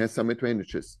learning has some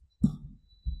advantages.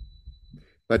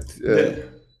 But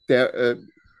there,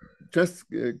 just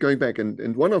going back,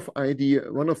 and one of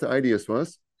the ideas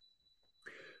was,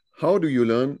 how do you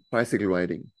learn bicycle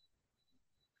riding?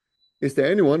 is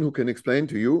there anyone who can explain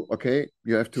to you, okay,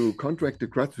 you have to contract the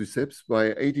quadriceps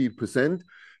by 80%,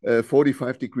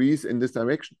 45 degrees in this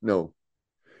direction? No.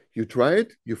 You tried,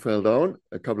 you fell down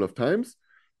a couple of times,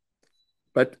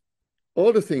 but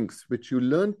all the things which you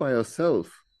learned by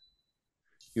yourself,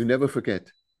 you never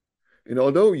forget. And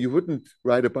although you wouldn't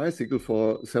ride a bicycle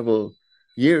for several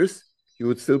years, you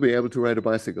would still be able to ride a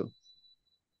bicycle.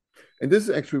 And this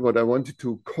is actually what I wanted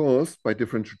to cause by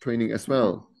differential training as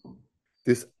well.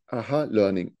 This aha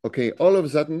learning. Okay, all of a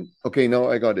sudden, okay, now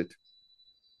I got it.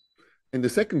 And the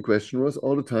second question was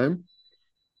all the time,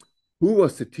 who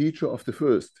was the teacher of the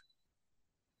first?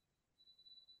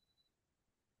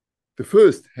 The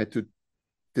first had to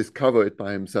discover it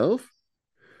by himself.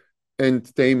 And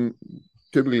they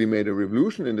typically made a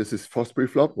revolution, and this is Fosbury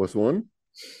Flop was one.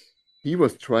 He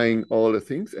was trying all the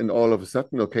things, and all of a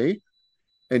sudden, okay,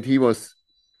 and he was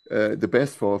the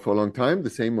best for a long time. The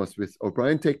same was with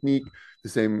O'Brien technique, the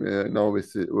same now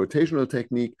with the rotational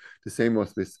technique, the same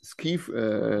was with ski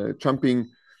jumping.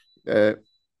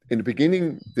 In the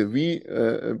beginning, the V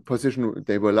position,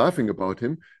 they were laughing about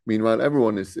him. Meanwhile,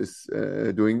 everyone is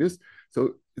doing this.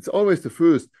 So it's always the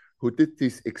first who did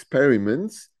these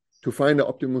experiments to find an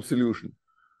optimal solution.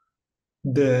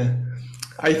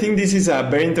 I think this is a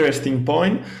very interesting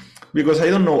point, because I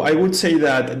don't know, I would say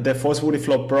that the Fosbury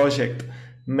Flop project,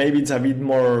 maybe it's a bit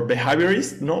more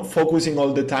behaviorist, no, focusing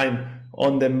all the time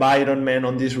on the environment,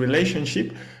 on this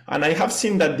relationship. And I have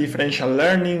seen that differential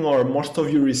learning, or most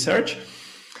of your research,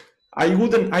 I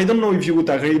don't know if you would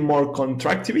agree, more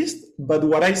contractivist, but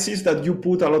what I see is that you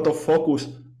put a lot of focus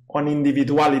on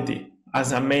individuality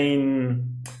as a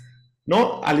main,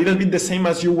 no, a little bit the same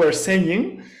as you were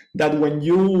saying, that when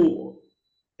you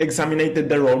examined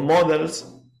the role models,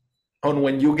 and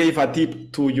when you gave a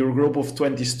tip to your group of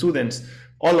 20 students,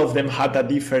 all of them had a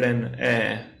different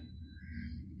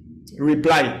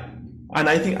reply. And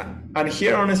I think, and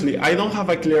here honestly, I don't have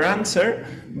a clear answer,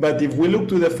 but if we look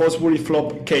to the Fosbury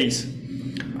Flop case,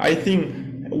 I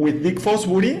think with Dick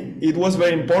Fosbury, it was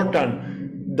very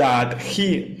important that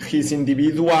his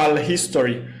individual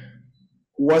history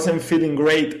wasn't feeling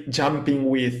great jumping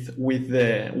with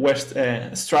the West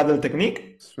straddle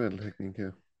technique. Straddle technique,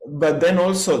 yeah. But then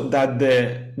also that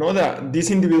that this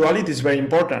individuality is very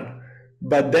important.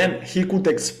 But then he could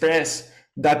express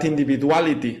that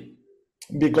individuality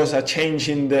because a change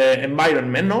in the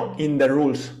environment, no, in the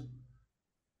rules.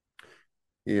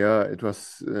 Yeah, it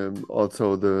was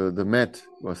also the mat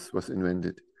was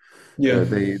invented. Yeah,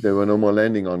 they were no more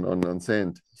landing on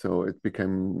sand, so it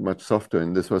became much softer.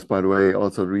 And this was, by the way,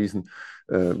 also the reason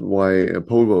why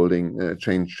pole vaulting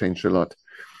changed a lot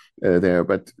there.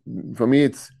 But for me,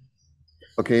 it's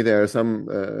okay. There are some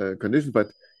conditions,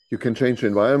 but you can change the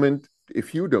environment.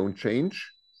 If you don't change,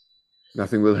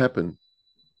 nothing will happen.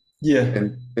 yeah.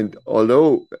 And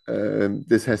although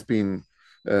this has been,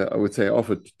 I would say,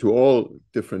 offered to all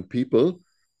different people,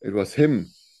 it was him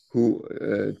who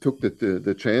took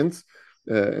the chance,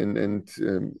 and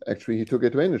actually he took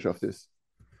advantage of this.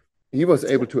 He was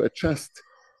able to adjust,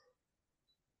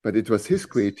 but it was his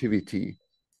creativity.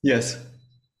 Yes.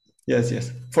 And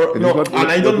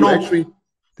I don't know. Actually,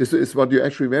 this is what you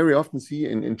actually very often see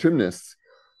in gymnasts.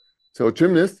 So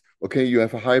gymnasts, okay, you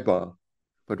have a high bar,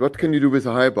 but what can you do with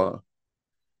a high bar?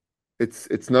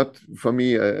 It's not for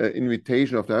me an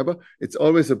invitation of the high bar. It's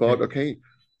always about, okay,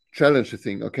 challenge the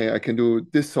thing. Okay, I can do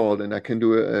this salt, and I can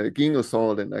do a gingo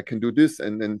salt, and I can do this,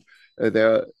 and then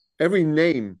every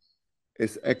name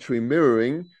is actually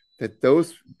mirroring that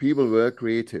those people were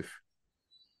creative.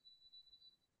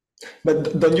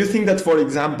 But don't you think that, for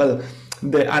example,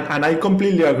 and I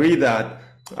completely agree that,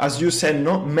 as you said,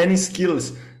 no, many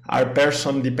skills are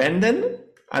person dependent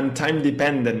and time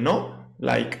dependent, no?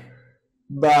 Like,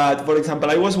 but for example,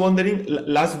 I was wondering,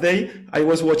 last day I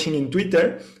was watching in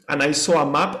Twitter, and I saw a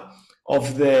map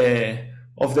of the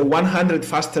 100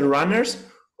 faster runners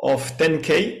of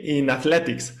 10K in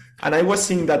athletics, and I was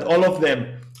seeing that all of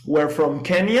them were from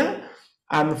Kenya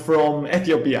and from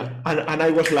Ethiopia, and I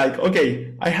was like,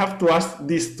 okay, I have to ask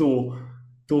this to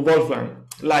Wolfgang,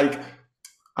 like,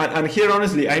 and here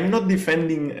honestly, I'm not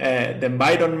defending the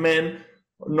environment,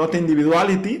 not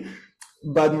individuality,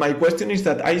 but my question is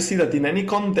that I see that in any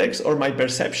context, or my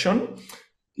perception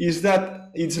is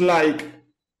that it's like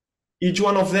each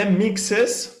one of them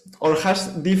mixes or has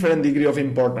different degree of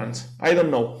importance. I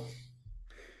don't know.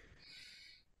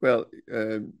 Well,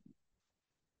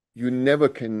 you never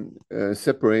can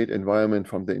separate environment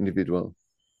from the individual.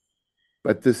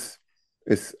 But this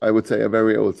is, I would say, a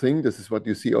very old thing. This is what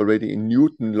you see already in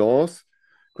Newton laws.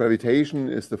 Gravitation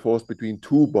is the force between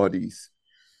two bodies.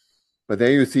 But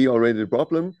there you see already the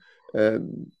problem.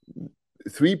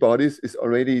 3 bodies is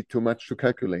already too much to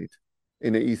calculate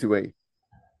in an easy way.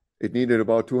 It needed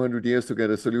about 200 years to get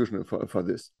a solution for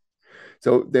this.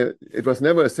 So it was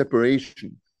never a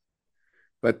separation,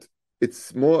 but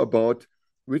it's more about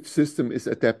which system is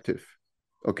adaptive.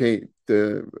 Okay,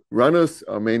 the runners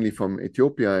are mainly from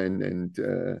Ethiopia and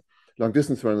long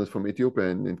distance runners from Ethiopia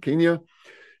and Kenya.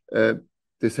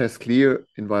 This has clear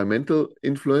environmental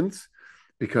influence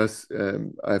because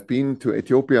I've been to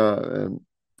Ethiopia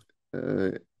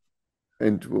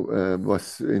and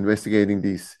was investigating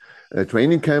these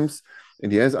training camps.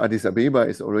 And yes, Addis Ababa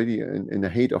is already in a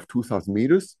height of 2,000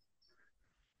 meters,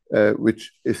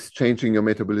 which is changing your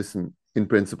metabolism in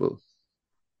principle.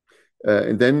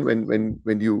 And then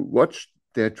when you watch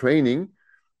their training,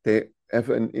 they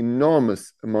have an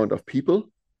enormous amount of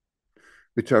people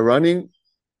which are running,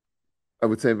 I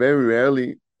would say very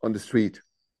rarely on the street.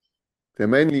 They're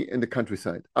mainly in the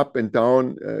countryside, up and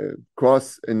down,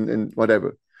 cross and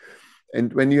whatever.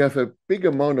 And when you have a big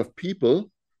amount of people,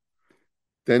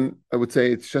 then I would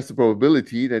say it's just a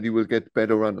probability that you will get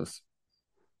better runners.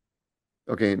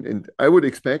 Okay, and I would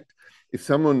expect if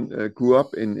someone grew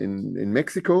up in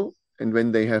Mexico, and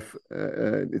when they have,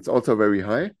 it's also very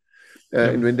high,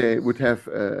 and when they would have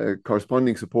a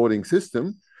corresponding supporting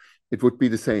system, it would be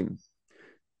the same.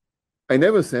 I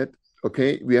never said,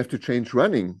 okay, we have to change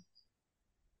running.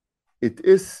 It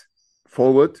is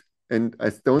forward, and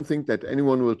I don't think that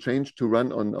anyone will change to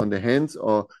run on the hands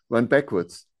or run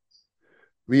backwards.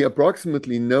 We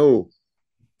approximately know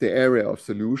the area of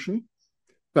solution,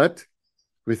 but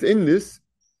within this,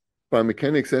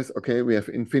 biomechanics says, okay, we have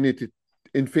infinite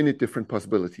different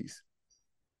possibilities.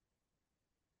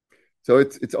 So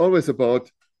it's always about,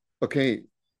 okay,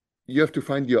 you have to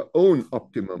find your own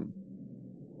optimum.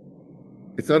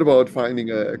 It's not about finding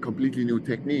a completely new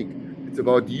technique. It's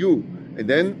about you. And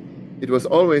then it was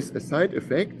always a side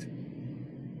effect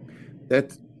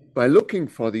that by looking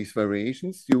for these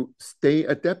variations, you stay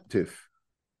adaptive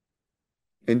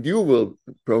and you will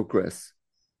progress.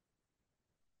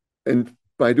 And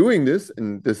by doing this,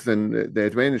 and this is then the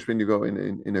advantage when you go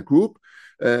in a group,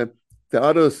 the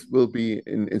others will be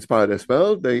inspired as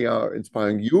well. They are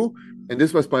inspiring you. And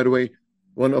this was, by the way,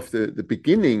 one of the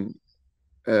beginning,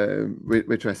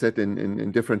 which I said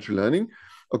in differential learning.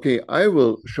 Okay, I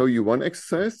will show you one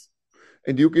exercise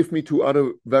and you give me 2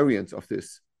 other variants of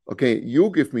this. Okay, you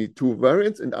give me 2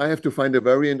 variants and I have to find a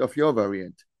variant of your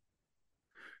variant.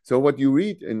 So what you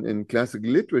read in classical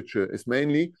literature is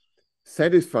mainly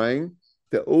satisfying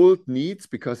the old needs,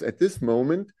 because at this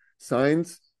moment,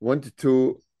 science wanted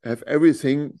to have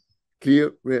everything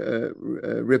clear,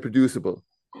 reproducible.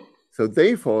 So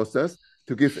they forced us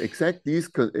to give exact these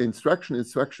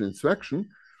instruction.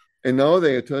 And now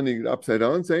they are turning it upside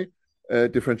down and say,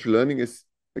 differential learning is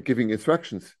giving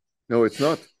instructions. No, it's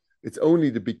not. It's only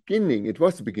the beginning. It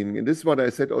was the beginning. And this is what I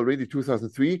said already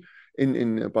 2003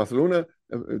 in Barcelona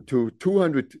to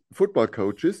 200 football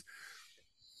coaches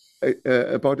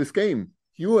about this game.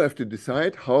 You have to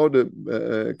decide how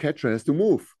the catcher has to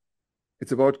move.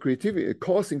 It's about creativity,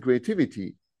 causing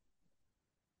creativity.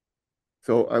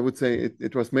 So I would say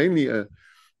it was mainly a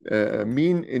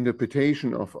mean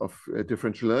interpretation of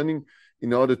differential learning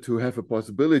in order to have a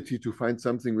possibility to find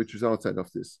something which is outside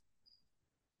of this.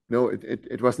 No,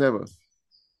 it was never.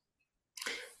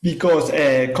 Because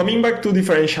coming back to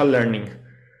differential learning,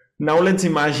 now let's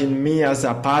imagine me as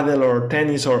a paddle or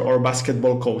tennis or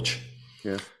basketball coach.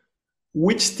 Yes.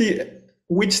 Which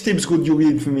tips would you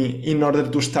give me in order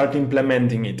to start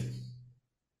implementing it?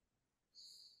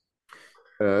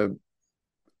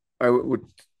 I would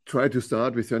try to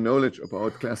start with your knowledge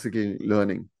about classical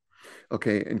learning.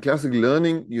 Okay, in classical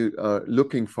learning, you are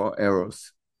looking for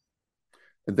errors.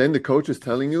 And then the coach is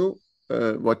telling you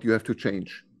what you have to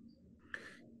change.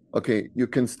 Okay, you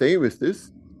can stay with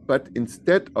this, but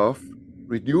instead of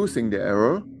reducing the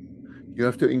error, you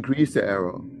have to increase the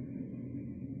error.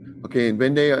 Okay, and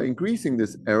when they are increasing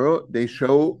this error, they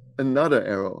show another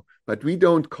error. But we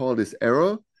don't call this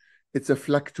error, it's a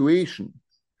fluctuation.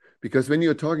 Because when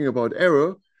you're talking about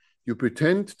error, you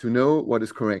pretend to know what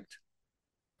is correct.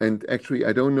 And actually,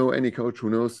 I don't know any coach who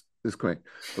knows this correct.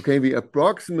 Okay, we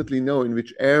approximately know in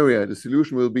which area the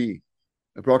solution will be,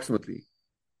 approximately.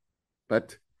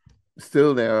 But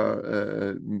still, there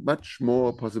are much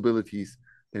more possibilities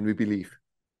than we believe.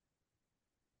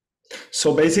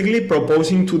 So basically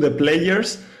proposing to the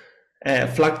players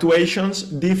fluctuations,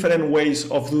 different ways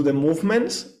of do the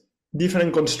movements,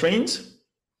 different constraints.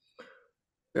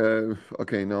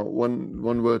 Okay, now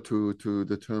one word to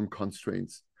the term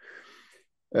constraints.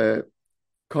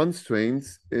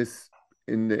 Constraints is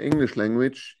in the English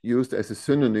language used as a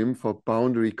synonym for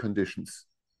boundary conditions.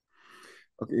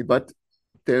 Okay, but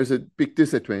there's a big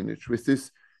disadvantage. With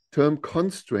this term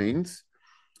constraints,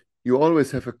 you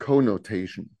always have a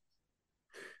connotation.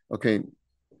 Okay,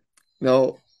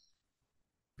 now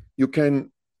you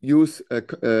can use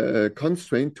a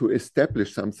constraint to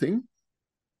establish something.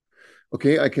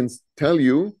 Okay, I can tell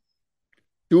you,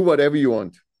 do whatever you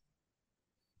want.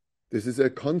 This is a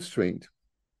constraint.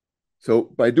 So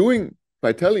by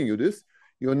telling you this,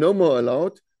 you're no more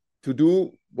allowed to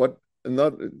do what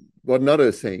another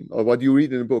is saying or what you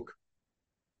read in a book.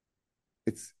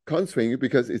 It's constraining you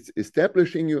because it's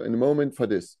establishing you in a moment for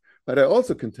this. But I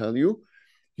also can tell you,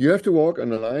 you have to walk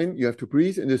on a line, you have to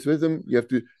breathe in this rhythm,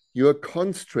 you're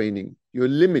constraining, you're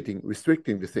limiting,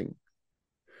 restricting the thing.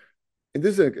 And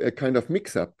this is a kind of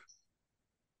mix-up.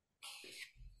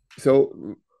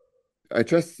 So I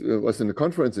just was in a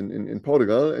conference in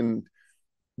Portugal, and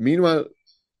meanwhile,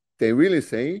 they really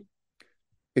say,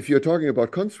 if you're talking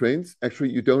about constraints,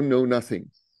 actually, you don't know nothing.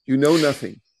 You know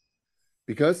nothing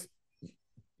because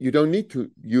you don't need to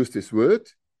use this word.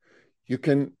 You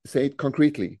can say it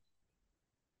concretely.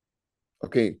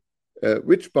 Okay,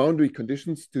 which boundary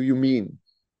conditions do you mean?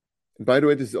 And by the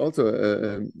way, this is also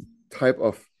a type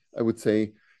of, I would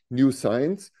say, new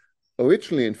science.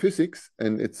 Originally in physics,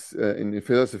 and it's in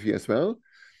philosophy as well,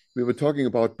 we were talking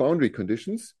about boundary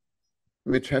conditions,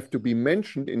 which have to be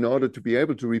mentioned in order to be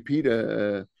able to repeat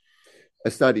a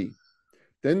study.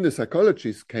 Then the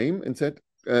psychologists came and said,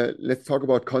 let's talk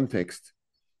about context.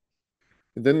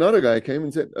 And then another guy came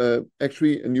and said,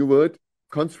 actually, a new word,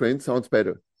 constraint, sounds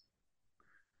better.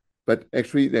 But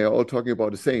actually, they are all talking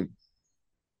about the same.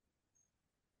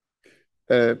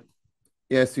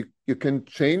 Yes, you can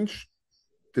change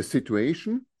the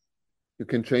situation, you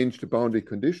can change the boundary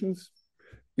conditions,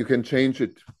 you can change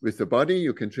it with the body,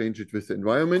 you can change it with the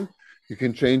environment, you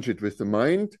can change it with the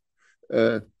mind.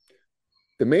 The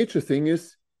major thing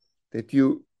is that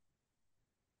you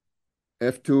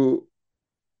have to,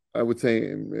 I would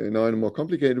say, now in a more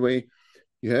complicated way,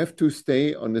 you have to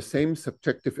stay on the same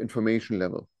subjective information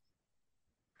level.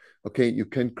 Okay, you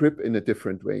can grip in a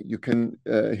different way. You can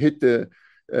hit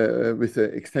with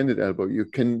the extended elbow. You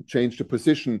can change the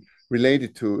position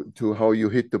related to how you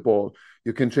hit the ball.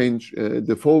 You can change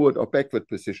the forward or backward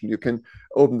position. You can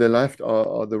open the left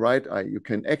or the right eye. You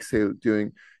can exhale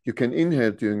you can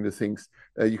inhale during the things.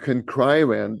 You can cry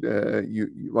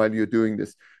while you're doing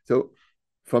this. So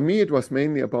for me, it was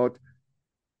mainly about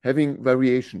having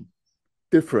variation,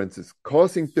 differences,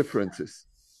 causing differences.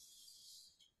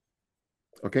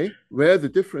 Okay, where the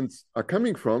difference are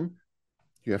coming from,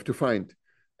 you have to find.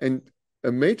 And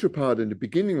a major part in the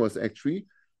beginning was actually,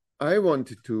 I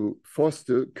wanted to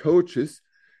foster coaches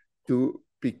to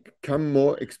become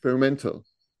more experimental.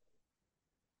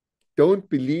 Don't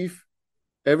believe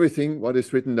everything what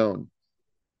is written down.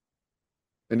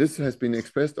 And this has been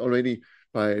expressed already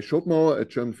by Schopenhauer, a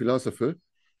German philosopher.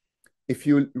 If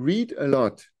you read a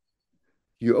lot,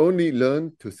 you only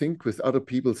learn to think with other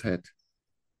people's head.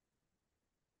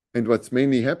 And what's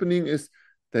mainly happening is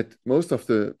that most of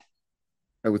the,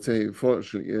 I would say,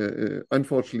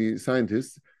 unfortunately,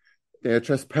 scientists, they are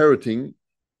just parroting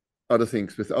other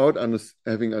things without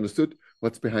having understood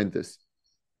what's behind this.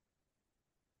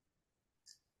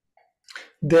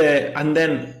 And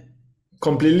then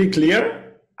completely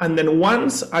clear. And then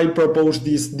once I propose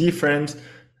this difference,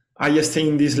 I stay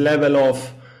in this level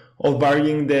of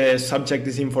varying the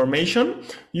subject's information.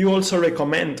 You also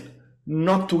recommend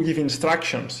not to give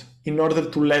instructions in order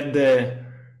to let the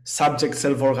subject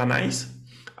self-organize.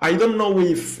 I don't know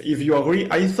if you agree.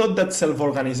 I thought that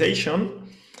self-organization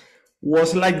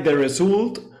was like the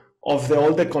result of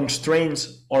all the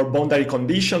constraints or boundary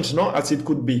conditions, no, as it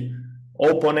could be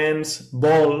opponents,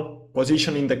 ball,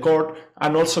 position in the court,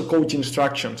 and also coach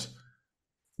instructions.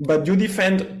 But you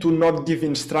defend to not give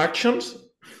instructions,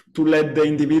 to let the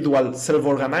individual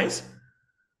self-organize?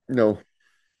 No.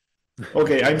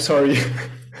 Okay, I'm sorry.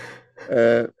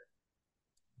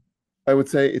 I would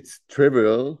say it's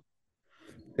trivial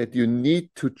that you need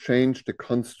to change the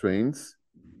constraints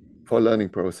for learning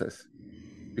process.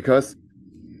 Because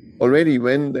already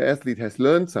when the athlete has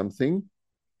learned something,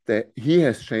 that he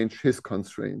has changed his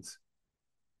constraints.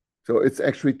 So it's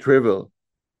actually trivial.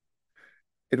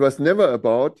 It was never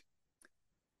about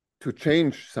to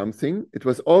change something. It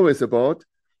was always about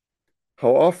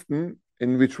how often,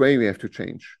 in which way we have to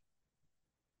change.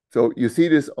 So you see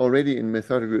this already in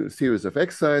methodical series of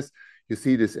exercise. You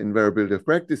see this in variability of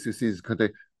practice. You see this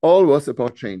context. All was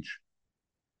about change.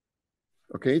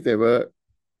 Okay, they were,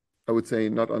 I would say,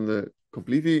 not on the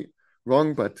completely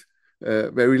wrong, but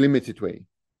very limited way.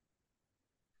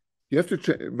 You have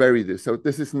to vary this. So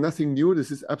this is nothing new.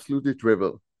 This is absolutely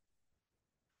trivial.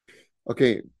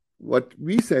 Okay, what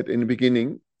we said in the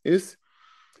beginning is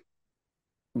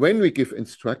when we give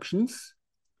instructions,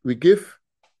 we give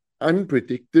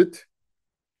unpredicted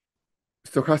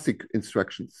stochastic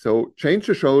instructions. So change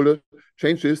the shoulder,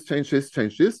 change this, change this,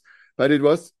 change this. But it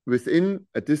was within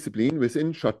a discipline,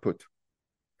 within shot put.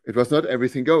 It was not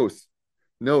everything goes.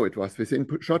 No, it was within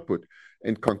shot put.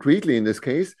 And concretely in this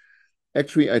case,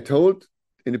 actually, I told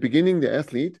in the beginning the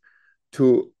athlete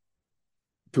to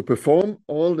perform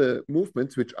all the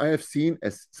movements which I have seen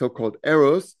as so-called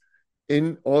errors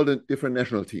in all the different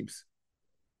national teams.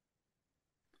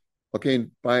 Okay,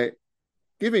 and by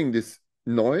giving this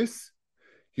noise,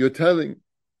 you're telling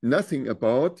nothing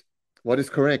about what is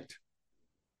correct.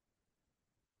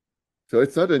 So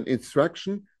it's not an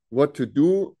instruction what to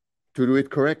do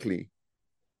it correctly.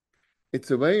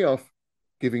 It's a way of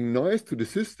giving noise to the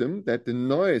system that the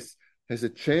noise has a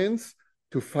chance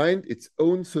to find its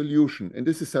own solution. And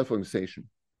this is self-organization.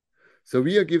 So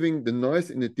we are giving the noise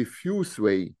in a diffuse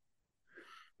way.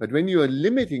 But when you are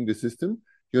limiting the system,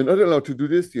 you're not allowed to do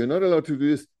this, you're not allowed to do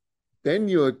this, then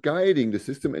you are guiding the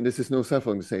system, and this is no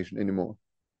self-organization anymore.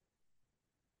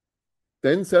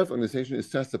 Then self-organization is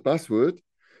just a buzzword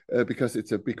because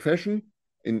it's a big fashion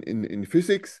in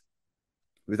physics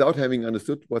without having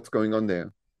understood what's going on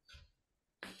there.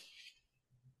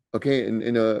 Okay,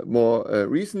 in a more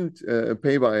recent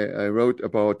paper I wrote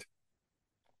about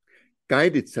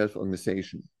guided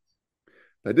self-organization.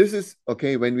 But this is,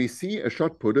 okay, when we see a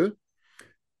shot putter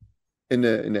in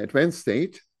an advanced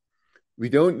state, we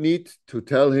don't need to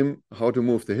tell him how to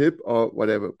move the hip or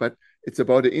whatever, but it's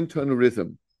about the internal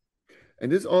rhythm.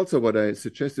 And this is also what I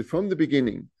suggested from the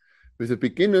beginning. With a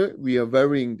beginner, we are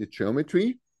varying the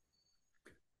geometry.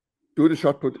 Do the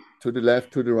shot put to the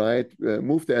left, to the right,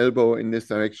 move the elbow in this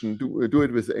direction, do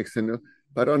it with the extender.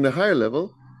 But on the higher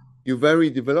level, you vary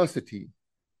the velocity.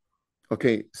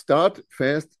 Okay, start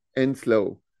fast and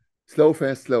slow. Slow,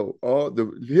 fast, slow. Or the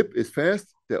hip is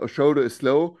fast, the shoulder is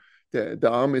slow, the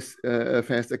arm is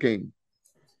fast again.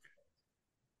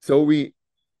 So we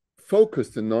focus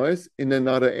the noise in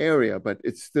another area, but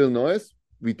it's still noise.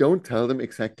 We don't tell them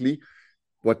exactly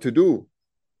what to do.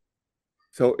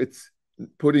 So it's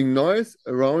putting noise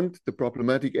around the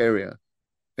problematic area.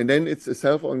 And then it's a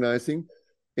self-organizing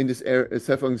in this area,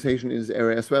 self-organization in this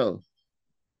area as well.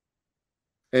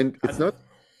 And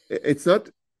it's not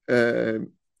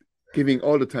giving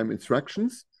all the time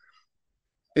instructions.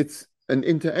 It's an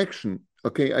interaction.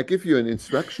 Okay, I give you an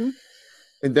instruction,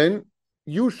 and then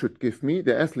you should give me,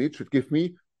 the athlete should give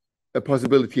me a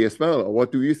possibility as well. Or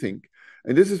what do you think?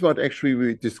 And this is what actually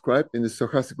we described in the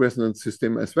stochastic resonance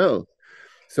system as well.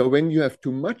 So when you have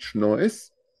too much noise,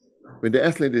 when the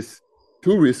athlete is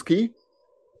too risky,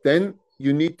 then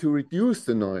you need to reduce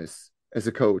the noise as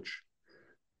a coach.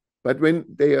 But when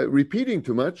they are repeating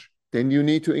too much, then you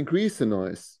need to increase the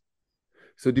noise.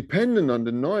 So depending on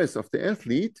the noise of the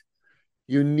athlete,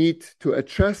 you need to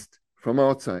adjust from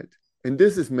outside. And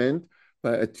this is meant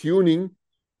by attuning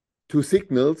two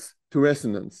signals to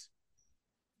resonance.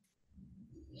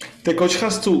 The coach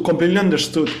has to completely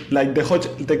understood, like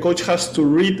the coach has to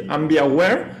read and be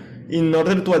aware in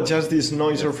order to adjust these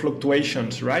noise or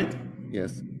fluctuations, right?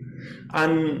 Yes.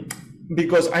 And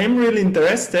because I am really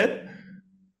interested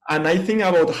and I think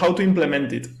about how to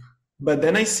implement it. But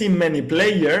then I see many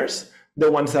players, the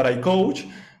ones that I coach,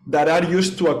 that are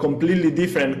used to a completely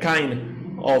different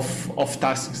kind of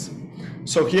tasks.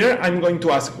 So here I'm going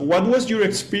to ask, what was your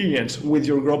experience with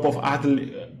your group of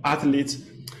athletes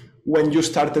when you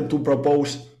started to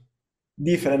propose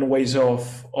different ways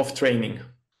of training?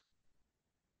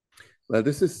 Well,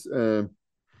 this is,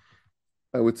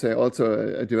 I would say,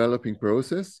 also a developing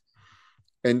process.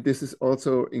 And this is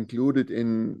also included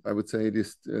in, I would say,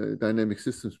 this dynamic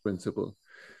systems principle.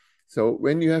 So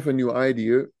when you have a new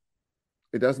idea,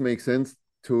 it does make sense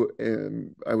to,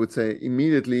 I would say,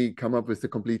 immediately come up with a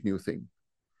complete new thing.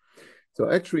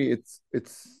 So actually,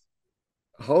 it's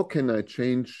how can I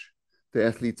change the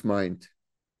athlete's mind?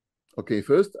 Okay,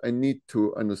 first I need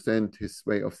to understand his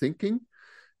way of thinking,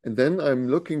 and then I'm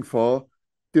looking for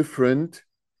different,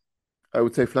 I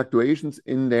would say, fluctuations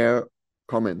in their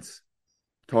comments,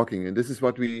 talking, and this is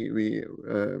what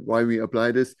why we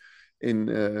apply this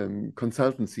in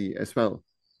consultancy as well.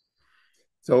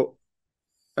 So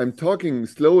I'm talking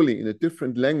slowly in a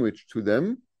different language to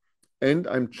them, and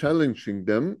I'm challenging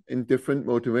them in different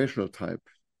motivational type.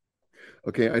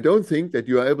 Okay, I don't think that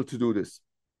you are able to do this.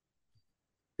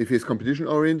 If he's competition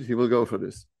oriented, he will go for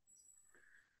this.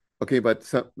 Okay,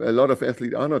 but a lot of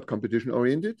athletes are not competition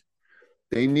oriented.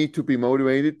 They need to be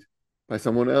motivated by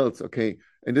someone else. Okay,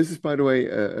 and this is, by the way,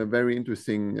 a very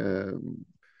interesting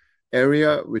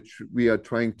area which we are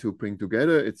trying to bring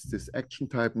together. It's this action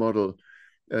type model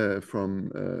from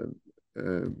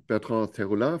Bertrand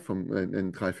Terroula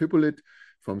and Ralph Hippolyte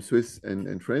from Swiss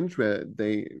and French, where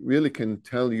they really can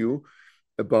tell you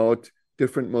about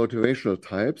different motivational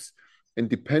types, and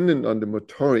dependent on the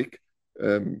motoric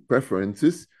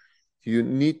preferences, you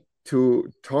need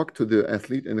to talk to the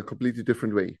athlete in a completely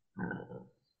different way.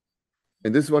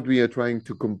 And this is what we are trying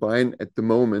to combine at the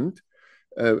moment.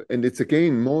 And it's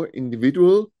again more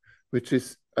individual, which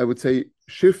is, I would say,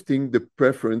 shifting the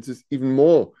preferences even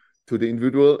more to the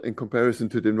individual in comparison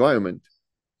to the environment.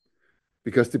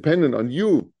 Because dependent on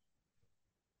you,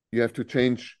 you have to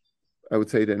change, I would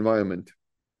say, the environment.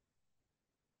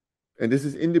 And this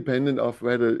is independent of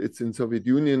whether it's in Soviet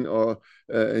Union or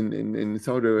in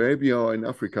Saudi Arabia or in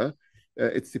Africa.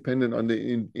 It's dependent on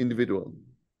the individual.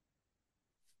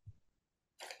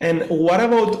 And what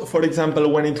about, for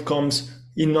example, when it comes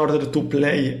in order to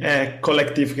play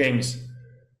collective games?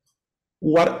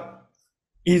 What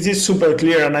is this super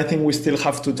clear? And I think we still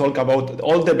have to talk about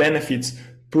all the benefits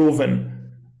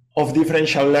proven of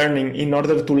differential learning in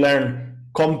order to learn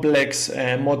complex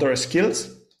motor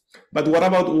skills. But what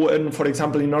about when, for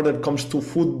example, in order it comes to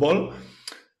football,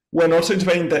 when also it's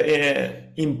very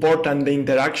important the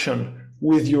interaction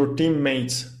with your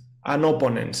teammates and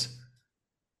opponents?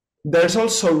 There's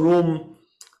also room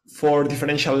for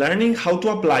differential learning. How to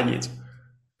apply it?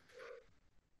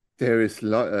 There is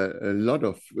a lot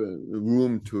of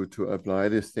room to apply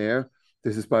this there.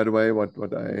 This is, by the way, what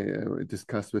I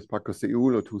discussed with Paco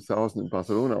Seulo 2000 in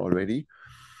Barcelona already.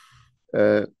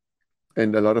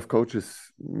 And a lot of coaches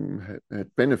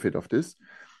had benefit of this.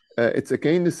 It's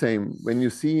again the same. When you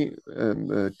see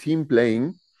a team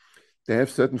playing, they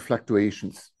have certain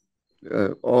fluctuations.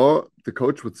 Or the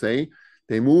coach would say,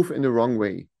 they move in the wrong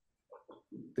way.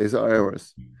 These are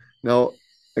errors. Now,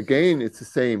 again, it's the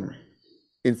same.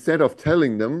 Instead of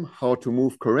telling them how to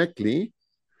move correctly,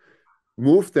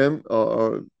 move them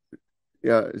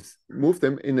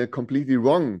in a completely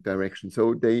wrong direction.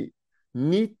 So they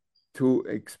need to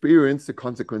experience the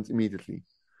consequence immediately.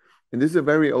 And this is a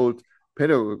very old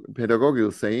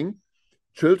pedagogical saying,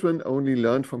 children only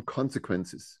learn from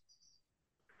consequences.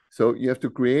 So you have to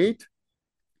create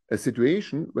a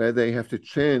situation where they have the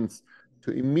chance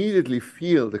to immediately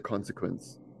feel the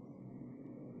consequence.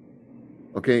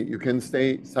 Okay, you can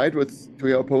stay sideways to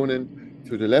your opponent,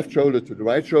 to the left shoulder, to the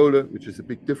right shoulder, which is a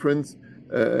big difference,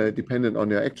 dependent on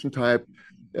your action type.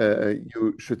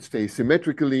 You should stay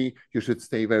symmetrically, you should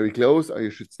stay very close, or you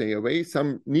should stay away.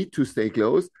 Some need to stay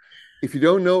close. If you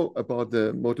don't know about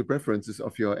the motor preferences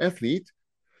of your athlete,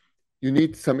 you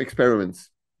need some experiments,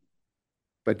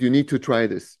 but you need to try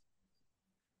this.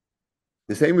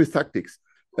 The same with tactics.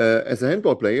 As a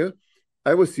handball player,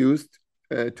 I was used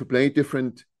to play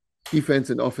different defense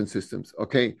and offense systems.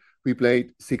 Okay, we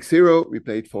played 6-0, we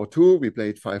played 4-2, we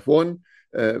played 5-1,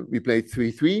 we played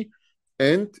 3-3.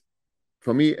 And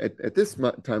for me, at this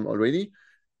time already,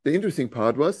 the interesting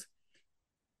part was,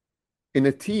 in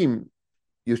a team,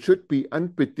 you should be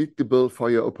unpredictable for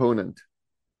your opponent,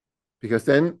 because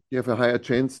then you have a higher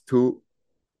chance to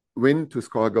win, to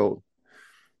score a goal.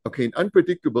 Okay,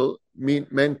 unpredictable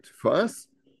meant for us,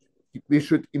 we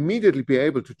should immediately be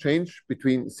able to change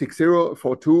between 6-0,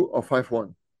 4-2, or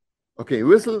 5-1. Okay,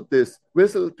 whistle this,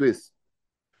 whistle this.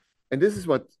 And this is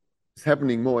what is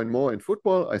happening more and more in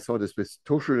football. I saw this with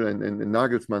Tuchel and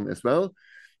Nagelsmann as well,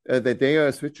 that they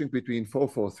are switching between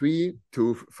 4-4-3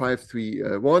 to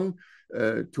 5-3-1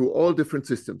 to all different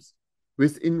systems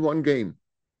within one game.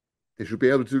 They should be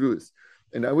able to do this.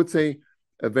 And I would say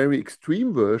a very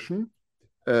extreme version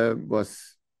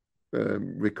was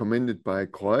recommended by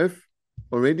Cruyff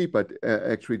already, but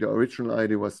actually the original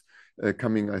idea was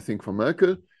coming, I think, from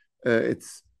Merkel.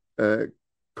 It's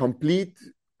complete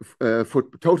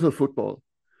total football,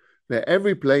 where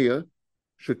every player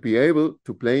should be able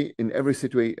to play in every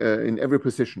situation, in every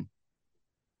position.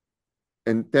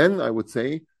 And then I would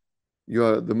say you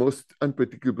are the most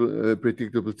unpredictable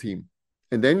predictable team.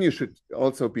 And then you should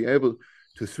also be able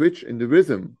to switch in the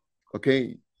rhythm.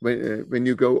 Okay, when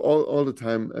you go all the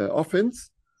time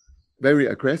offense, very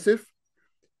aggressive,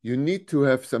 you need to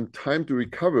have some time to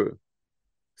recover.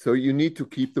 So you need to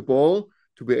keep the ball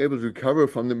to be able to recover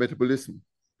from the metabolism.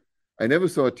 I never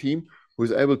saw a team who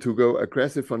was able to go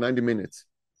aggressive for 90 minutes.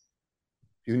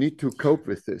 You need to cope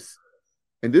with this.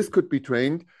 And this could be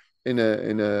trained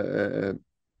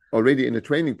already in a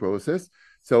training process.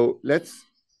 So let's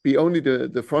be only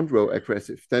the front row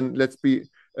aggressive. Then let's be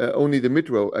only the mid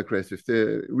row aggressive,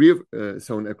 the rear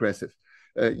zone aggressive.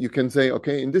 You can say,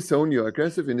 okay, in this zone you're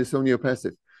aggressive, in this zone you're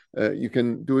passive. You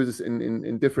can do this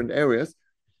in different areas.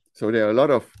 So there are a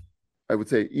lot of I would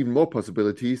say, even more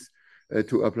possibilities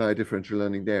to apply differential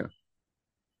learning there.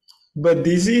 But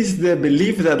this is the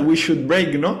belief that we should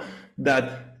break, no? That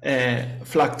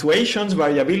fluctuations,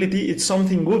 variability, it's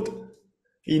something good.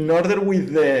 In order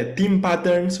with the team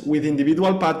patterns, with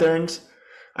individual patterns,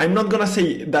 I'm not gonna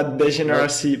say that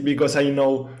degeneracy because I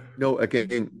know. No,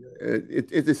 again,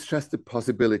 it is just a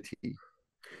possibility.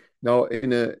 Now,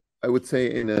 I would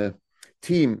say in a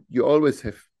team, you always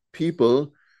have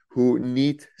people who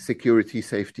need security,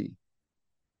 safety.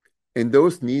 And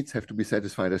those needs have to be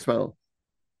satisfied as well.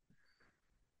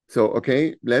 So,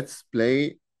 okay, let's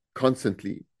play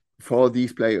constantly for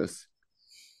these players.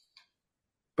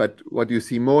 But what you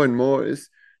see more and more is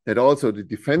that also the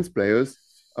defense players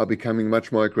are becoming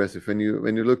much more aggressive. When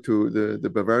you look to the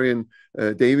Bavarian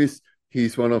Davis,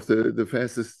 he's one of the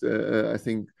fastest, I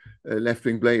think,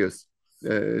 left-wing players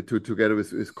together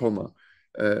with Koma.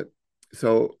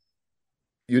 So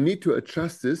you need to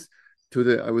adjust this to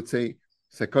the, I would say,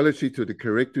 psychology, to the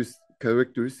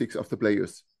characteristics of the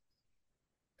players.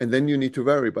 And then you need to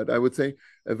vary. But I would say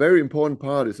a very important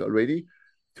part is already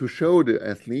to show the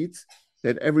athletes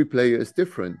that every player is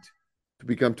different, to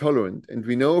become tolerant. And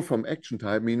we know from action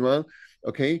type, meanwhile,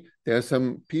 okay, there are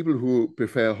some people who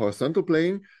prefer horizontal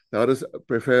playing, the others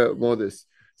prefer more this.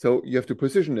 So you have to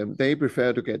position them. They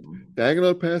prefer to get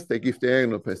diagonal pass, they give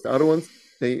diagonal pass. The other ones,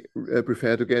 they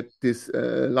prefer to get this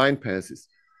line passes.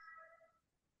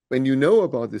 When you know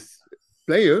about this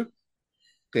player,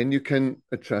 then you can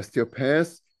adjust your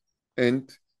pass,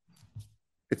 and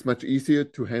it's much easier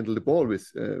to handle the ball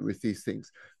with these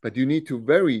things. But you need to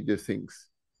vary the things.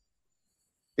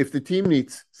 If the team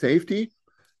needs safety,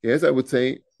 yes, I would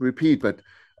say repeat. But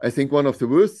I think one of the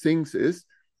worst things is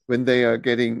when they are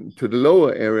getting to the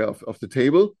lower area of the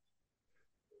table,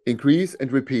 increase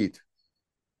and repeat.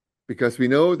 Because we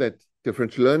know that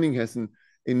differential learning has an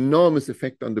enormous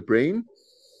effect on the brain,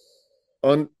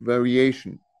 on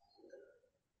variation.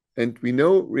 And we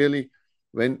know really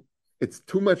when it's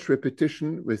too much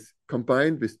repetition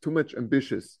combined with too much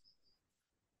ambitious,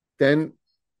 then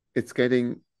it's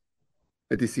getting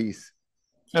a disease.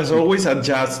 As always,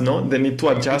 adjust, no? They need to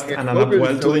adjust and adapt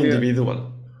well to the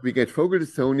individual. We get focal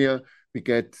dystonia, we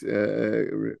get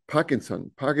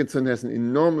Parkinson. Parkinson has an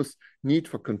enormous need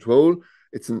for control.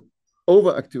 It's an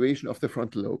overactivation of the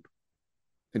frontal lobe.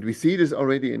 And we see this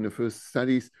already in the first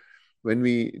studies. When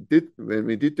we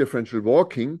did differential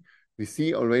walking, we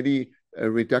see already a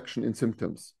reduction in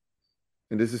symptoms.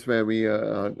 And this is where we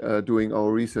are doing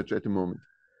our research at the moment.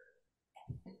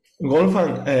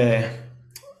 Wolfgang,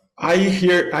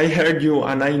 I heard you,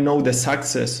 and I know the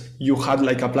success you had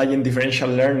like applying differential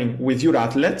learning with your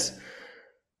athletes.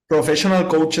 Professional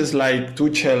coaches like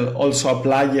Tuchel also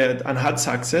applied it and had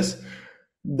success.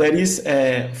 There is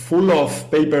full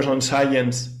of papers on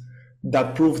science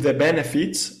that prove the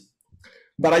benefits,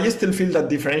 but I still feel that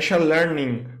differential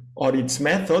learning or its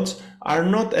methods are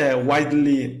not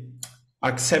widely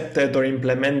accepted or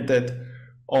implemented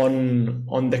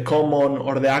on the common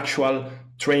or the actual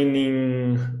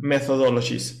training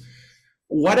methodologies.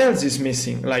 What else is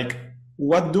missing? Like,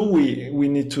 what do we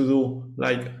need to do?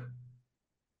 Like,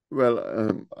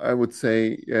 well, I would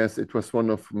say, yes, it was one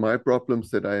of my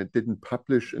problems that I didn't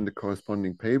publish in the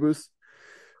corresponding papers.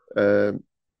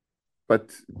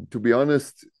 But to be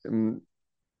honest,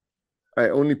 I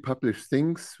only publish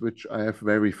things which I have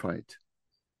verified.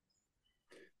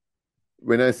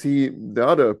 When I see the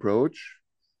other approach,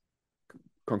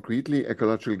 concretely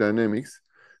ecological dynamics,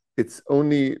 it's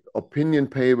only opinion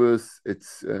papers,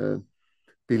 it's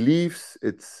beliefs,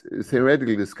 it's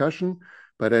theoretical discussion,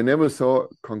 but I never saw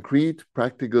concrete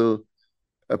practical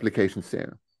applications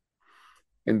there.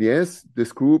 And yes,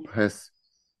 this group has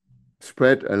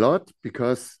spread a lot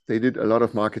because they did a lot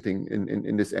of marketing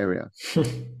in this area.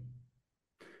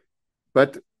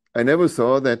 But I never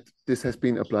saw that this has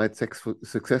been applied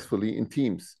successfully in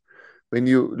teams. When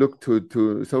you look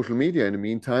to social media in the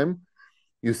meantime,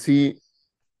 you see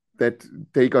that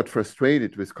they got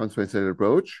frustrated with consequential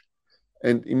approach.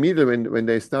 And immediately when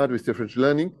they start with differential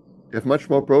learning, they have much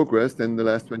more progress than the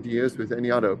last 20 years with any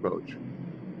other approach.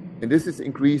 And this is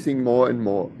increasing more and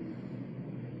more.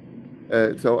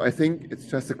 So I think it's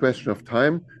just a question of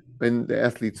time when the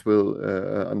athletes will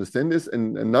understand this.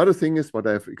 And another thing is what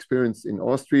I've experienced in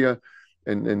Austria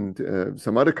and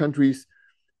some other countries,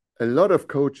 a lot of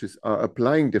coaches are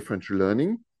applying differential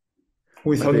learning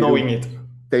without knowing it.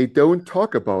 They don't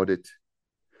talk about it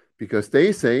because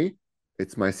they say,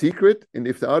 it's my secret, and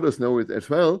if the others know it as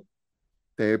well,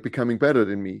 they're becoming better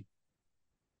than me.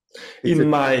 In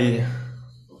my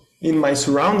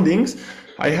surroundings,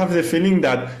 I have the feeling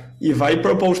that if I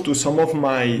propose to some of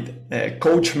my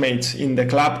coach mates in the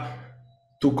club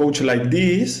to coach like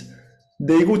this,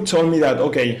 they would tell me that,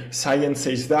 okay, science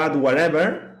says that,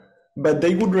 whatever, but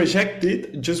they would reject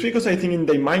it just because I think in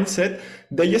their mindset,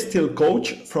 they still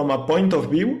coach from a point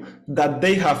of view that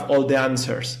they have all the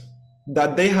answers,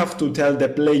 that they have to tell the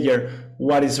player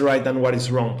what is right and what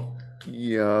is wrong.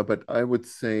 Yeah, but I would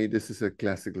say this is a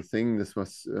classical thing. This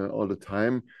was all the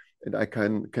time, and I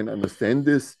can understand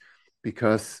this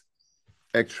because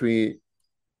actually,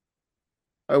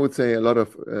 I would say a lot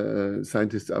of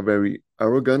scientists are very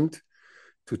arrogant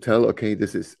to tell, okay,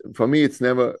 this is for me. It's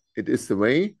never. It is the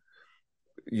way.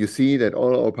 You see that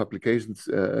all our publications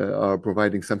are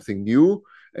providing something new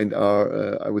and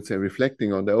are, I would say,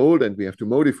 reflecting on the old, and we have to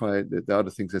modify the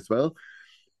other things as well.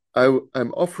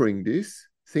 I'm offering these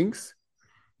things.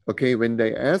 Okay, when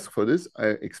they ask for this, I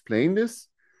explain this.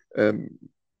 Um,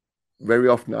 very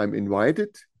often I'm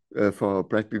invited for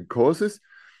practical courses.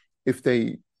 If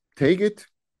they take it,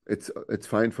 it's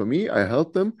fine for me. I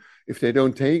help them. If they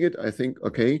don't take it, I think,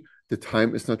 okay, the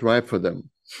time is not ripe for them.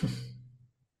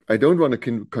 I don't want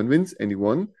to convince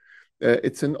anyone.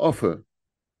 It's an offer.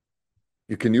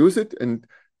 You can use it. And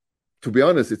to be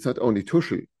honest, it's not only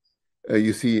Tuchel.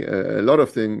 You see a lot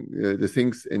of the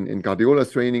things in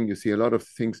Guardiola's training. You see a lot of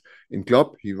things in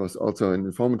Klopp. He was also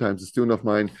in former times a student of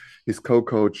mine. His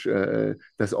co-coach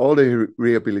does all the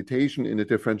rehabilitation in a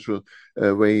differential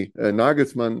way.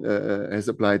 Nagelsmann has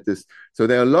applied this. So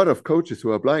there are a lot of coaches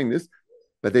who are applying this,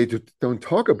 but they don't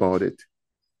talk about it.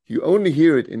 You only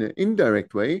hear it in an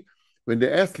indirect way when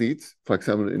the athletes, for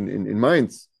example, in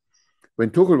Mainz, when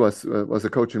Tuchel was a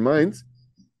coach in Mainz,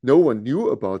 no one knew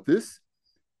about this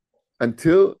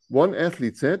until one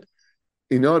athlete said,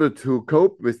 in order to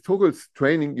cope with Tuchel's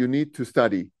training, you need to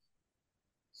study.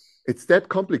 It's that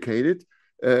complicated.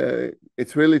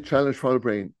 It's really a challenge for the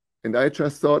brain. And I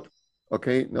just thought,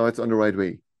 okay, now it's on the right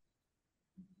way.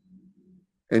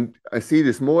 And I see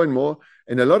this more and more.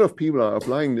 And a lot of people are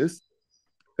applying this,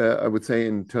 I would say,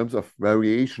 in terms of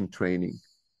variation training,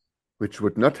 which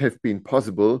would not have been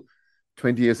possible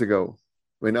 20 years ago.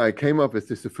 When I came up with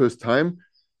this the first time,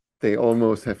 they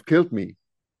almost have killed me.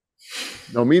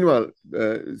 Now, meanwhile,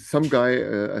 some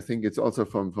guy, I think it's also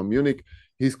from Munich,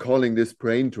 he's calling this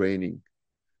brain training.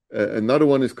 Another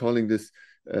one is calling this,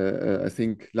 I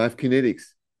think, life kinetics.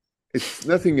 It's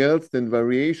nothing else than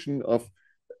variation of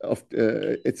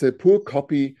it's a poor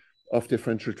copy of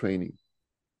differential training.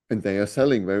 And they are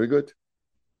selling very good.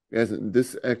 Yes,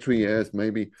 this actually, yes,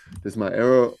 maybe this is my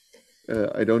error.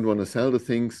 I don't want to sell the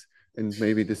things. And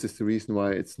maybe this is the reason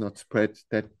why it's not spread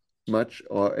that much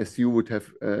or as you would have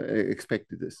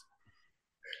expected this.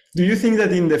 Do you think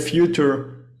that in the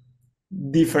future,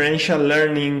 differential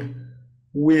learning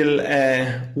will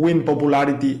win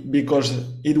popularity because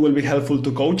it will be helpful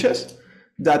to coaches?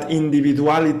 That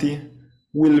individuality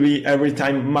will be every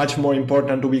time much more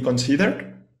important to be considered?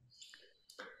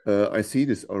 I see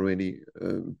this already.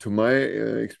 To my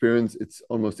experience, it's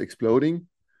almost exploding.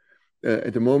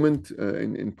 At the moment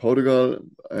in Portugal,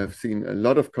 I've seen a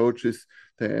lot of coaches.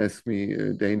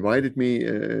 They invited me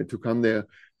to come there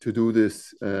to do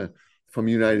this from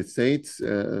the United States.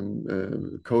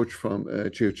 Coach from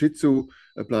Jiu-Jitsu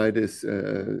applied this.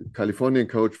 Californian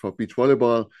coach for beach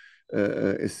volleyball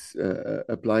is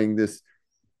applying this.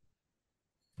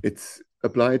 It's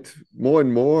applied more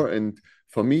and more. And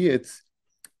for me, it's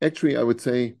actually, I would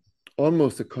say,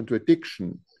 almost a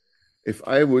contradiction. If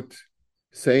I would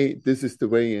say this is the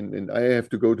way and I have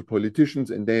to go to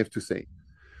politicians and they have to say,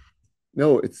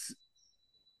 no, it's,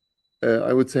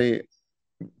 I would say,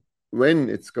 when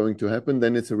it's going to happen,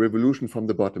 then it's a revolution from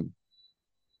the bottom.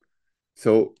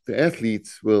 So the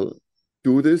athletes will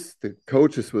do this, the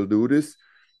coaches will do this,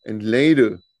 and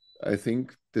later, I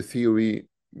think the theory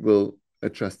will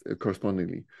adjust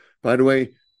correspondingly. By the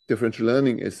way, differential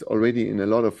learning is already in a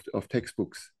lot of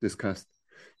textbooks discussed,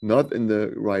 not in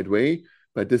the right way,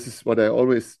 but this is what I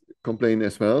always complain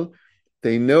as well.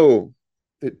 They know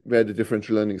where the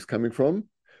differential learning is coming from,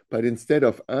 but instead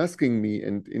of asking me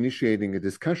and initiating a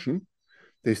discussion,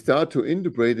 they start to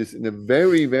interpret this in a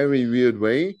very, very weird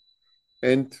way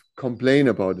and complain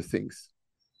about the things.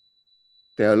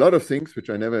 There are a lot of things which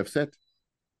I never have said,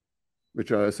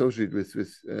 which are associated with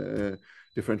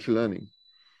differential learning.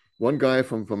 One guy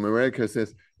from America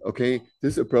says, okay,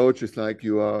 this approach is like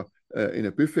you are in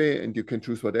a buffet and you can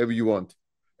choose whatever you want.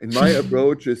 And my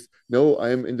approach is, no,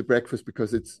 I'm in the breakfast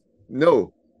because it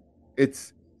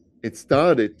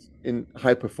started in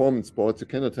high performance sports. You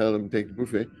cannot tell them take the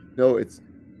buffet. No, it's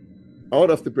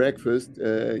out of the breakfast.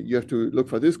 You have to look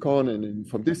for this corn and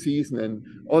from this season and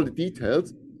all the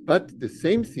details. But the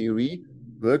same theory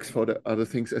works for the other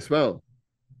things as well.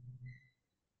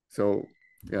 So,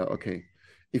 yeah, okay.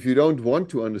 if you don't want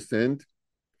to understand,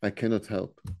 I cannot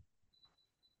help.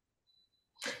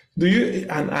 Do you,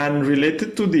 and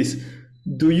related to this,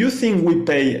 do you think we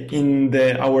pay in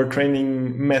our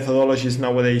training methodologies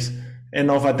nowadays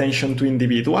enough attention to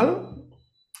individual?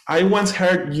 I once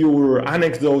heard your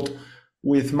anecdote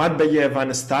with Matveyev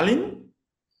and Stalin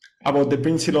about the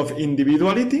principle of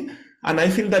individuality, and I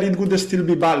feel that it would still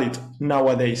be valid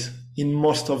nowadays in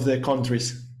most of the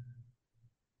countries.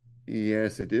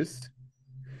 Yes, it is.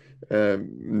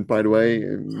 By the way,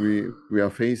 we are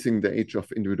facing the age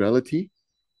of individuality,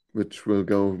 which will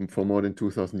go for more than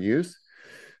 2,000 years.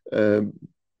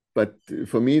 But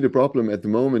for me, the problem at the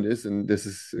moment is, and this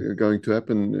is going to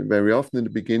happen very often in the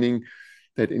beginning,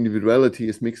 that individuality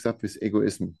is mixed up with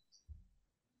egoism.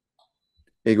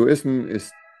 Egoism is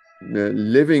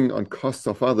living on cost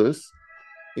of others.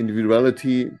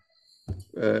 Individuality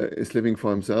is living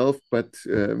for himself, but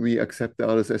we accept the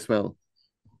others as well.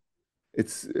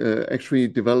 It's actually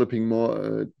developing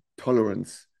more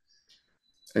tolerance.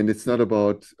 And it's not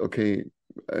about, okay,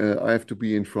 I have to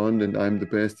be in front and I'm the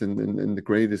best and the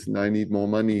greatest and I need more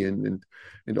money and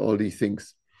all these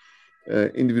things.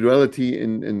 Individuality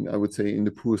in, I would say, in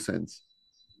the poor sense.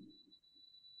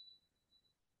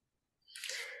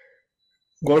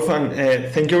 Wolfgang,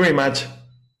 thank you very much.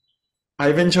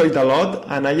 I've enjoyed a lot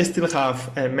and I still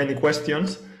have many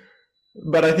questions,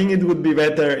 but I think it would be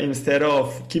better, instead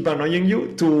of keep annoying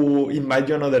you, to invite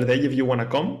you another day if you want to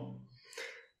come.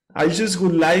 I just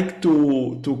would like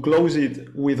to close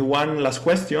it with one last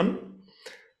question,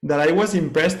 that I was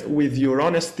impressed with your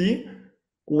honesty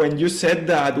when you said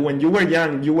that when you were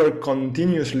young, you were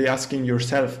continuously asking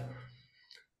yourself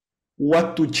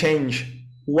what to change,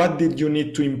 what did you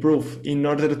need to improve in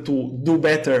order to do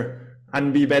better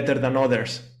and be better than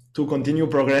others, to continue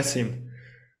progressing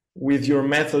with your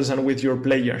methods and with your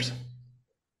players.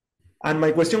 And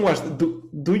my question was,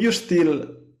 do you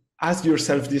still ask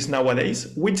yourself this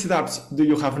nowadays? Which doubts do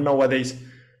you have nowadays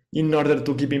in order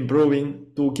to keep improving,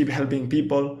 to keep helping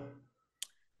people?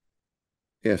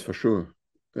 Yes, for sure.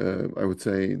 I would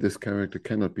say this character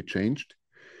cannot be changed.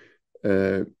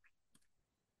 The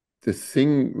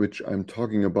thing which I'm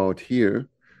talking about here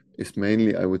is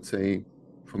mainly, I would say,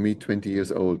 for me, 20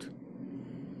 years old.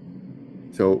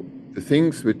 So the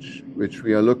things which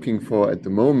we are looking for at the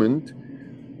moment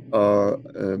are,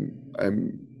 I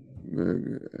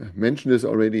mentioned this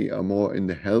already, are more in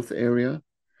the health area,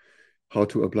 how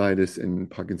to apply this in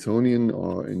Parkinsonian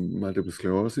or in multiple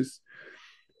sclerosis,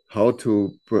 how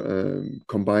to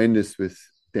combine this with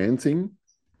dancing,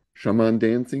 shaman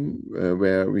dancing,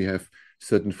 where we have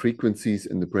certain frequencies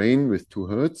in the brain with 2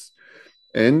 hertz.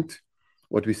 And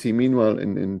what we see meanwhile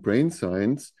in brain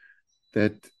science,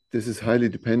 that this is highly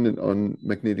dependent on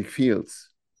magnetic fields.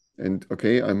 And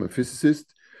okay, I'm a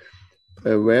physicist.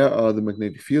 Where are the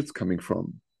magnetic fields coming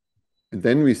from? And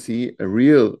then we see a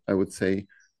real, I would say,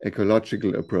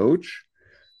 ecological approach,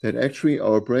 that actually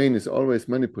our brain is always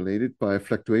manipulated by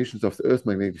fluctuations of the Earth's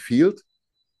magnetic field.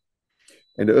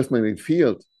 And the Earth's magnetic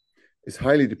field is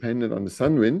highly dependent on the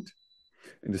sun wind,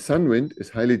 and the sun wind is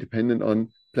highly dependent on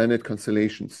planet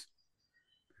constellations.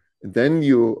 And then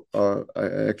you are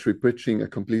actually bridging a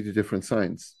completely different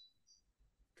science.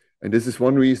 And this is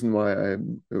one reason why I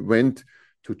went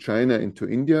to China and to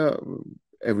India.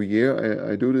 Every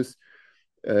year I do this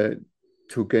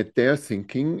to get their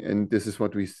thinking. And this is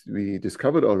what we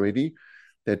discovered already,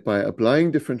 that by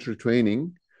applying differential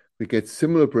training, we get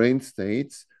similar brain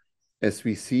states as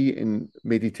we see in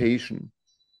meditation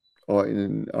or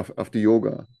after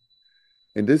yoga.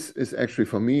 And this is actually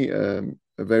for me a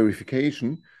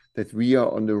verification that we are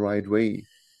on the right way.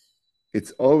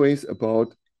 It's always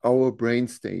about our brain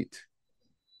state.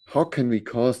 How can we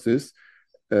cause this?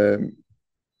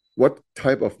 What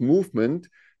type of movement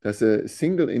does a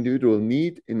single individual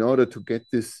need in order to get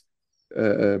this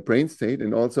brain state?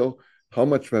 And also, how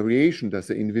much variation does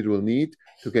the individual need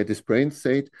to get this brain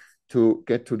state to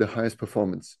get to the highest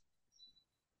performance?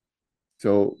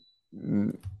 So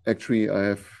actually,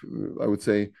 I would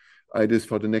say, I do this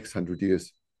for the next 100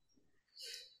 years.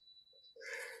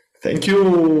 Thank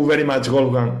you very much,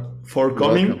 Wolfgang, for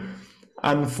coming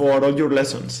and for all your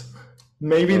lessons.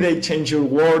 Maybe they change your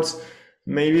words,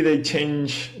 maybe they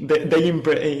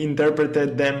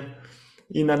interpreted them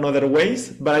in another ways,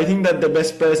 but I think that the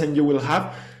best present you will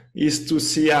have is to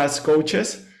see us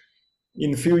coaches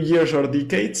in few years or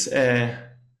decades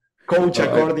coach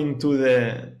according to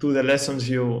the lessons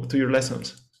to your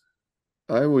lessons.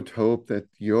 I would hope that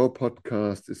your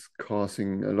podcast is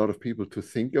causing a lot of people to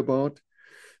think about.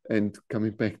 And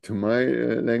coming back to my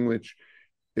language,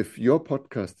 if your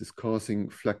podcast is causing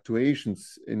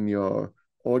fluctuations in your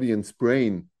audience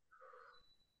brain,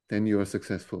 then you are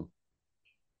successful.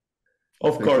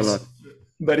 Of Thanks a course, lot.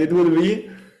 but it will be,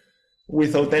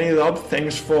 without any doubt,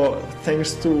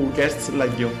 thanks to guests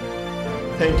like you.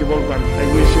 Thank you, Wolfgang. I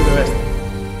wish you the best.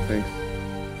 Thanks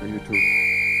for you too.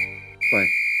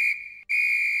 Bye.